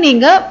இது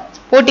நீங்க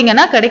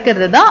போட்டீங்கன்னா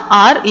கிடைக்கிறது தான்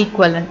R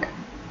ஈக்குவலன்ட்.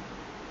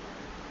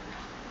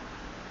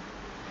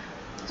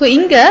 ஸோ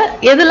இங்க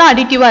எதெல்லாம்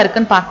அடிட்டிவா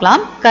இருக்குன்னு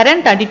பார்க்கலாம்.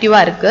 கரண்ட்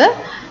அடிட்டிவா இருக்கு,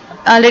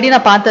 ஆல்ரெடி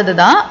நான் பார்த்தது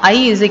தான். I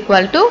is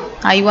equal to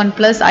I1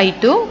 plus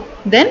I2.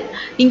 தென்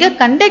இங்க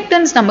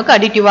கண்டக்டன்ஸ் நமக்கு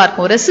அடிட்டிவா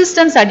இருக்கும்,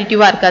 ரெசிஸ்டன்ஸ்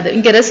அடிட்டிவா இருக்காது.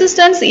 இங்க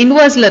ரெசிஸ்டன்ஸ்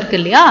இன்வர்ஸ்ல இருக்கு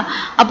இல்லையா?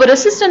 அப்போ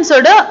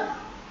ரெசிஸ்டன்ஸோட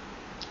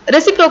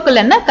ரெசிப்ரோக்கல்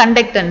என்ன,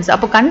 கண்டக்டன்ஸ்.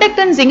 அப்போ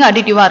கண்டக்டன்ஸ் இங்க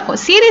அடிட்டிவா இருக்கும்.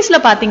 சீரீஸ்ல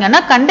பாத்தீங்கன்னா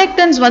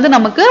கண்டக்டன்ஸ் வந்து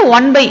நமக்கு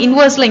 1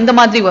 இன்வர்ஸ்ல இந்த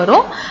மாதிரி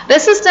வரும்,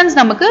 ரெசிஸ்டன்ஸ்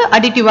நமக்கு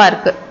அடிட்டிவா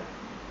இருக்கு.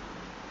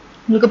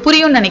 உங்களுக்கு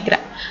புரியும்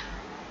நினைக்கிறேன்.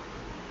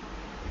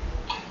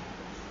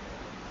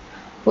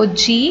 இப்போ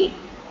G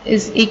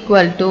is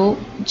equal to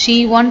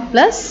G1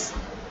 plus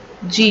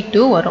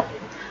G2 வரும்.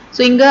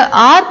 ஸோ இங்க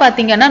R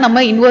பார்த்தீங்கன்னா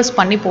நம்ம இன்வெர்ஸ்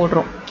பண்ணி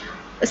போடுறோம்.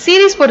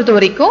 சீரீஸ் பொறுத்த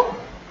வரைக்கும்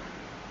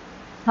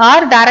R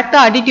டைரக்டா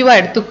அடிட்டிவா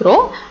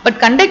எடுத்துக்கிறோம். பட்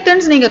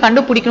கண்டக்டன்ஸ் நீங்க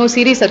கண்டுபிடிக்கணும்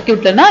சீரீஸ்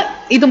சர்க்யூட்லனா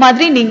இது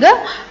மாதிரி நீங்க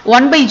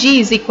 1/G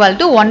is equal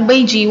to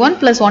 1/G1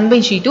 plus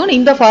 1/G2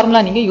 இந்த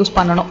ஃபார்முலா நீங்க யூஸ்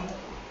பண்ணணும்.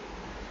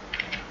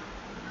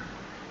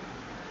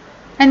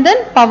 அண்ட்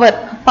தென்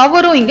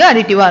பவரும் இங்க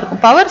அடிட்டிவா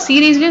இருக்கும். பவர்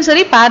சீரீஸ்லயும்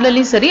சரி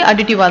பேரலல்லையும் சரி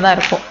அடிட்டிவா தான்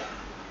இருக்கும்.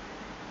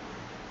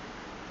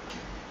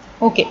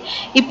 ஓகே,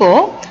 இப்போ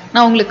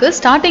நான் உங்களுக்கு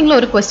ஸ்டார்டிங்ல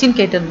ஒரு கொஸ்டின்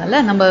கேட்டிருந்தேன்ல,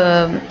 நம்ம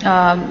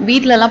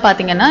வீட்டிலலாம்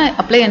பார்த்தீங்கன்னா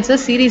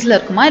அப்ளையன்சஸ் சீரீஸ்ல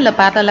இருக்குமா இல்லை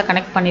பேரலல்ல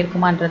கனெக்ட்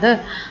பண்ணியிருக்குமான்றது,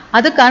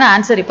 அதுக்கான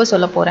ஆன்சர் இப்போ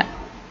சொல்ல போறேன்.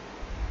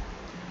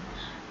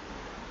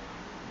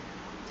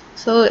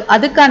 ஸோ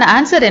அதுக்கான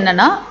ஆன்சர்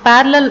என்னன்னா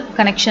பேரலல்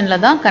கனெக்ஷன்ல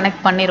தான்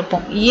கனெக்ட்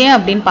பண்ணியிருப்போம். ஏன்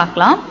அப்படின்னு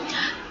பார்க்கலாம்.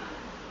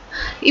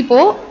 இப்போ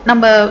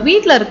நம்ம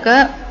வீட்டில் இருக்க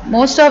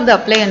most of the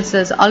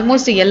appliances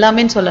almost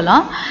எல்லாமே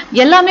சொல்லலாம்,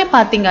 எல்லாமே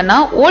பார்த்தீங்கன்னா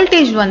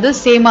வோல்டேஜ் வந்து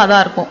சேமாக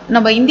தான் இருக்கும்.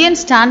 நம்ம இந்தியன்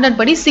ஸ்டாண்டர்ட்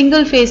படி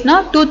சிங்கிள் ஃபேஸ்னா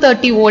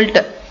 230 வோல்ட்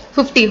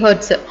 50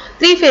 ஹெர்ட்ஸ்,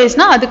 3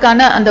 ஃபேஸ்னா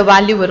அதுக்கான அந்த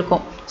வேல்யூ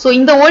இருக்கும். ஸோ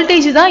இந்த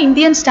வோல்டேஜ் தான்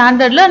இந்தியன்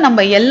ஸ்டாண்டர்ட்ல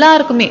நம்ம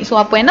எல்லாருக்குமே. ஸோ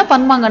அப்போ என்ன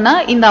பண்ணுவாங்கன்னா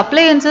இந்த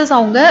அப்ளையன்சஸ்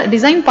அவங்க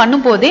டிசைன்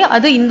பண்ணும் போதே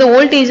அது இந்த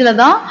வோல்டேஜில்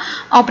தான்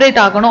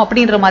ஆப்ரேட் ஆகணும்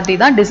அப்படின்ற மாதிரி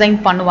தான் டிசைன்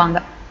பண்ணுவாங்க.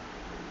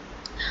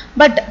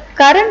 பட்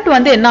கரண்ட்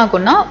வந்து என்ன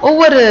ஆகும்னா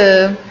ஒவ்வொரு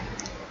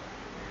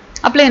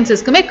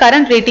அப்ளையன்சஸ்க்குமே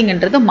கரண்ட்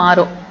ரேட்டிங்ன்றது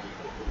மாறும்.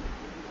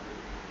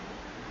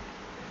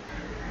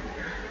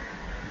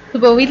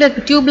 இப்போ வீட்டில்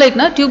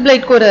டியூப்லைட்னா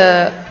டியூப்லைட்க்கு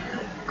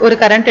ஒரு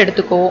கரண்ட்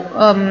எடுத்துக்கோ,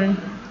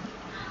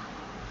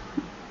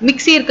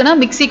 மிக்சி இருக்குன்னா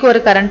மிக்சிக்கு ஒரு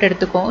கரண்ட்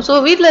எடுத்துக்கும். ஸோ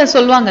வீட்டில்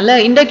சொல்லுவாங்கல்ல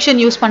இண்டக்ஷன்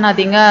யூஸ்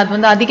பண்ணாதீங்க, அது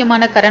வந்து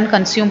அதிகமான கரண்ட்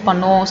கன்சியூம்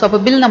பண்ணும், ஸோ அப்போ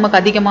பில் நமக்கு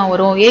அதிகமாக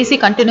வரும். ஏசி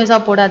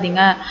கண்டினியூஸாக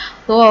போடாதீங்க.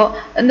 ஸோ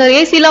இந்த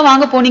ஏசிலாம்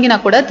வாங்க போனீங்கன்னா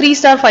கூட 3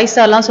 ஸ்டார் 5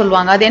 ஸ்டார்லாம்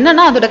சொல்லுவாங்க. அது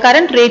என்னன்னா அதோட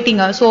கரண்ட்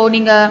ரேட்டிங். ஸோ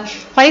நீங்கள்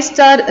 5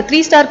 ஸ்டார்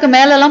 3 ஸ்டாருக்கு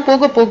மேலெல்லாம்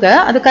போக போக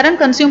அது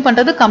கரண்ட் கன்சியூம்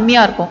பண்ணுறது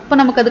கம்மியாக இருக்கும். இப்போ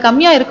நமக்கு அது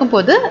கம்மியாக இருக்கும்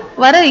போது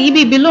வர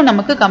இபி பில்லும்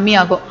நமக்கு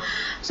கம்மியாகும்.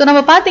 ஸோ நம்ம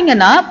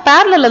பார்த்தீங்கன்னா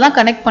பேரலல்ல தான்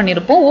கனெக்ட்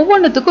பண்ணியிருப்போம்,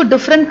 ஒவ்வொன்றுத்துக்கும்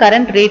டிஃப்ரெண்ட்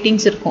கரண்ட்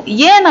ரேட்டிங்ஸ் இருக்கும்.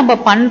 ஏன் நம்ம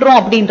பண்ணுறோம்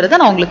அப்படின்றத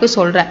நான் உங்களுக்கு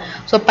சொல்கிறேன்.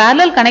 ஸோ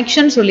பேரலல்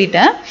கனெக்ஷன்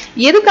சொல்லிட்டேன்.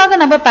 எதுக்காக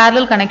நம்ம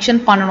பேரலல் கனெக்ஷன்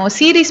பண்ணணும்,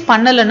 சீரீஸ்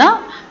பண்ணலைன்னா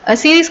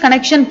சீரீஸ்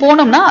கனெக்ஷன்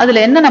போனோம்னா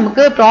அதில் என்ன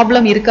நமக்கு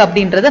ப்ராப்ளம் இருக்குது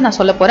அப்படின்றத நான்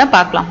சொல்ல போகிறேன்,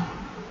 பார்க்கலாம்.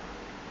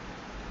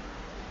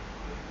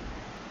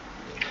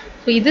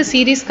 ஸோ இது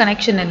சீரீஸ்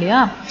கனெக்ஷன் இல்லையா.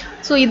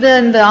 ஸோ இது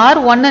இந்த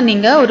R1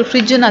 நீங்கள் ஒரு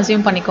ஃப்ரிட்ஜுன்னு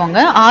அசியூம் பண்ணிக்கோங்க,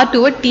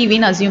 R2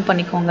 டிவின்னு அசியூம்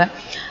பண்ணிக்கோங்க.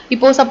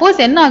 இப்போது சப்போஸ்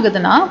என்ன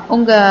ஆகுதுன்னா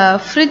உங்கள்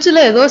ஃப்ரிட்ஜில்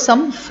ஏதோ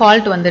சம்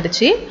ஃபால்ட்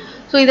வந்துடுச்சு.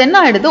 ஸோ இது என்ன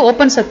ஆகிடுது,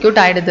 ஓப்பன் சர்க்யூட்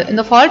ஆகிடுது.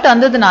 இந்த ஃபால்ட்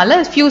வந்ததுனால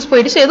ஃபியூஸ்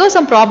போயிடுச்சு, ஏதோ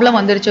சம் ப்ராப்ளம்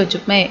வந்துடுச்சு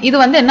வச்சுப்போமே, இது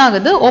வந்து என்ன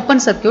ஆகுது,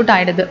 ஓப்பன் சர்க்யூட்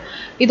ஆகிடுது.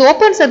 இது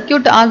ஓப்பன்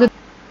சர்க்யூட் ஆகுது.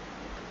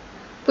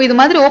 இப்போ இது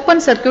மாதிரி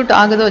ஓப்பன் சர்க்யூட்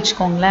ஆகுது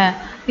வச்சுக்கோங்களேன்,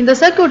 இந்த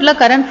சர்க்யூட்டில்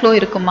கரண்ட் ஃப்ளோ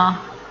இருக்குமா,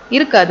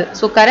 இருக்காது.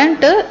 ஸோ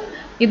கரண்ட்டு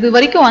இது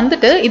வரைக்கும்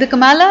வந்துட்டு இதுக்கு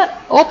மேலே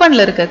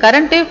ஓப்பனில் இருக்கு,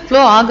 கரண்ட்டே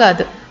ஃப்ளோ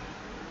ஆகாது.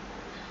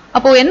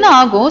 அப்போது என்ன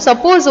ஆகும்,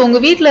 சப்போஸ்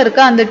உங்கள் வீட்டில் இருக்க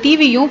அந்த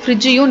டிவியும்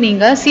ஃப்ரிட்ஜையும்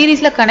நீங்கள்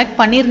சீரீஸில் கனெக்ட்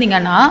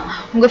பண்ணியிருந்தீங்கன்னா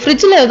உங்கள்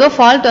ஃப்ரிட்ஜில் ஏதோ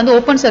ஃபால்ட் வந்து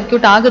ஓப்பன்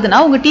சர்க்யூட் ஆகுதுன்னா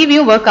உங்கள்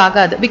டிவியும் ஒர்க்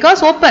ஆகாது.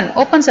 Because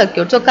open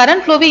circuit. So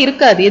current ஃப்ளோவே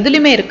இருக்காது,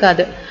 எதுலையுமே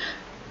இருக்காது.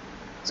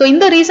 ஸோ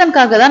இந்த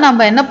ரீசனுக்காக தான்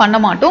நம்ம என்ன பண்ண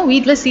மாட்டோம்,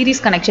 வீட்டில்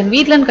சீரீஸ் கனெக்ஷன்,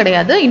 வீட்டிலன்னு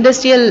கிடையாது,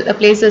 industrial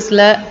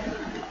பிளேசஸில்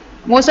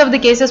most of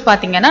the cases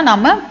பார்த்தீங்கன்னா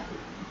நம்ம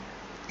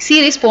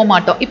சீரீஸ் போக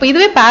மாட்டோம். இப்போ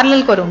இதுவே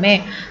பேரலலுக்கு வருமே.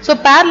 ஸோ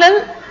பேரலல்,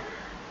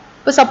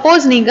 இப்போ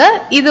சப்போஸ் நீங்கள்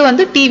இது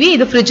வந்து டிவி,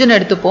 இது ஃப்ரிட்ஜுன்னு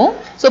எடுத்துப்போம்.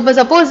 ஸோ இப்போ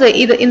சப்போஸ்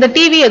இந்த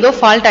டிவி ஏதோ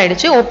ஃபால்ட்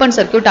ஆகிடுச்சு, ஓப்பன்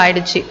சர்க்யூட்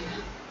ஆகிடுச்சு.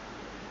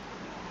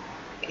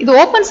 இது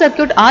ஓப்பன்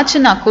சர்க்யூட்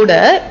ஆச்சுன்னா கூட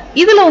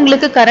இதில்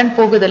உங்களுக்கு கரண்ட்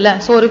போகுதில்ல.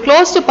 ஸோ ஒரு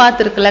க்ளோஸ்டு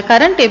பாத் இருக்குல்ல,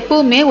 கரண்ட்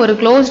எப்பவுமே ஒரு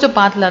க்ளோஸ்டு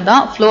பாத்தில்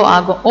தான் ஃப்ளோ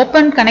ஆகும்.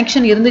 ஓப்பன்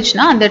கனெக்ஷன்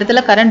இருந்துச்சுன்னா அந்த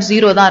இடத்துல கரண்ட்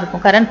 0 தான்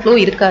இருக்கும், கரண்ட் ஃப்ளோ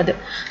இருக்காது.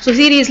 ஸோ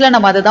சீரீஸில்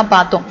நம்ம அதை தான்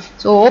பார்த்தோம்.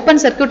 ஸோ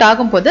ஓப்பன் சர்க்யூட்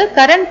ஆகும்போது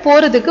கரண்ட்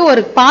போகிறதுக்கு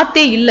ஒரு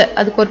பாத்தே இல்லை,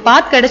 அதுக்கு ஒரு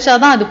பாத்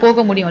கிடைச்சாதான் அது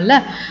போக முடியும்ல.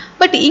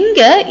 பட்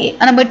இங்கே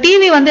நம்ம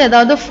டிவி வந்து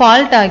ஏதாவது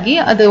ஃபால்ட் ஆகி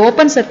அது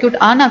ஓப்பன்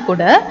சர்க்யூட் ஆனால்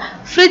கூட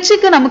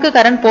ஃப்ரிட்ஜுக்கு நமக்கு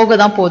கரண்ட் போக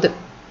தான் போகுது.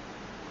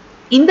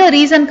 இந்த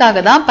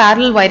ரீசனுக்காக தான்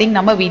பேரலல் வயரிங்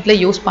நம்ம வீட்டில்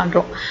யூஸ்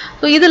பண்ணுறோம்.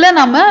 ஸோ இதில்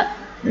நம்ம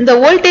இந்த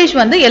வோல்டேஜ்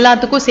வந்து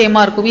எல்லாத்துக்கும்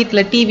சேமாக இருக்கும்.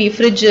 வீட்டில் TV,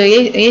 fridge,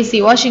 AC,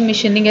 washing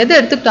machine நீங்கள் எது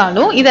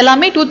எடுத்துக்கிட்டாலும் இது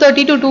எல்லாமே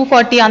 230 to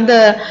 240 அந்த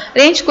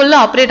ரேஞ்ச்குள்ளே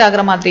ஆப்ரேட்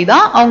ஆகிற மாதிரி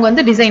தான் அவங்க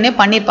வந்து டிசைனே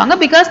பண்ணியிருப்பாங்க.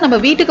 பிகாஸ் நம்ம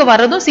வீட்டுக்கு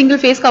வர்றதும்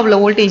சிங்கிள் ஃபேஸ்க்கு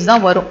அவ்வளோ வோல்டேஜ்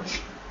தான் வரும்.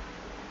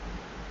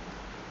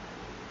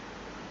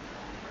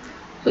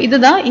 ஸோ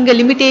இதுதான் இங்கே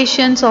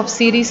limitations of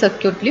series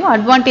சர்க்யூட்லேயும்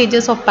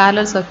advantages of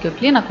parallel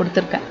சர்க்யூட்லேயும் நான்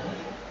கொடுத்துருக்கேன்.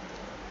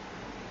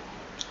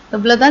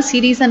 இவ்வளோதான்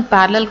சீரீஸ் அண்ட்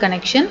பேரலல்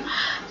கனெக்ஷன்.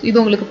 இது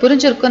உங்களுக்கு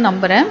புரிஞ்சிருக்குன்னு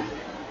நம்புகிறேன்.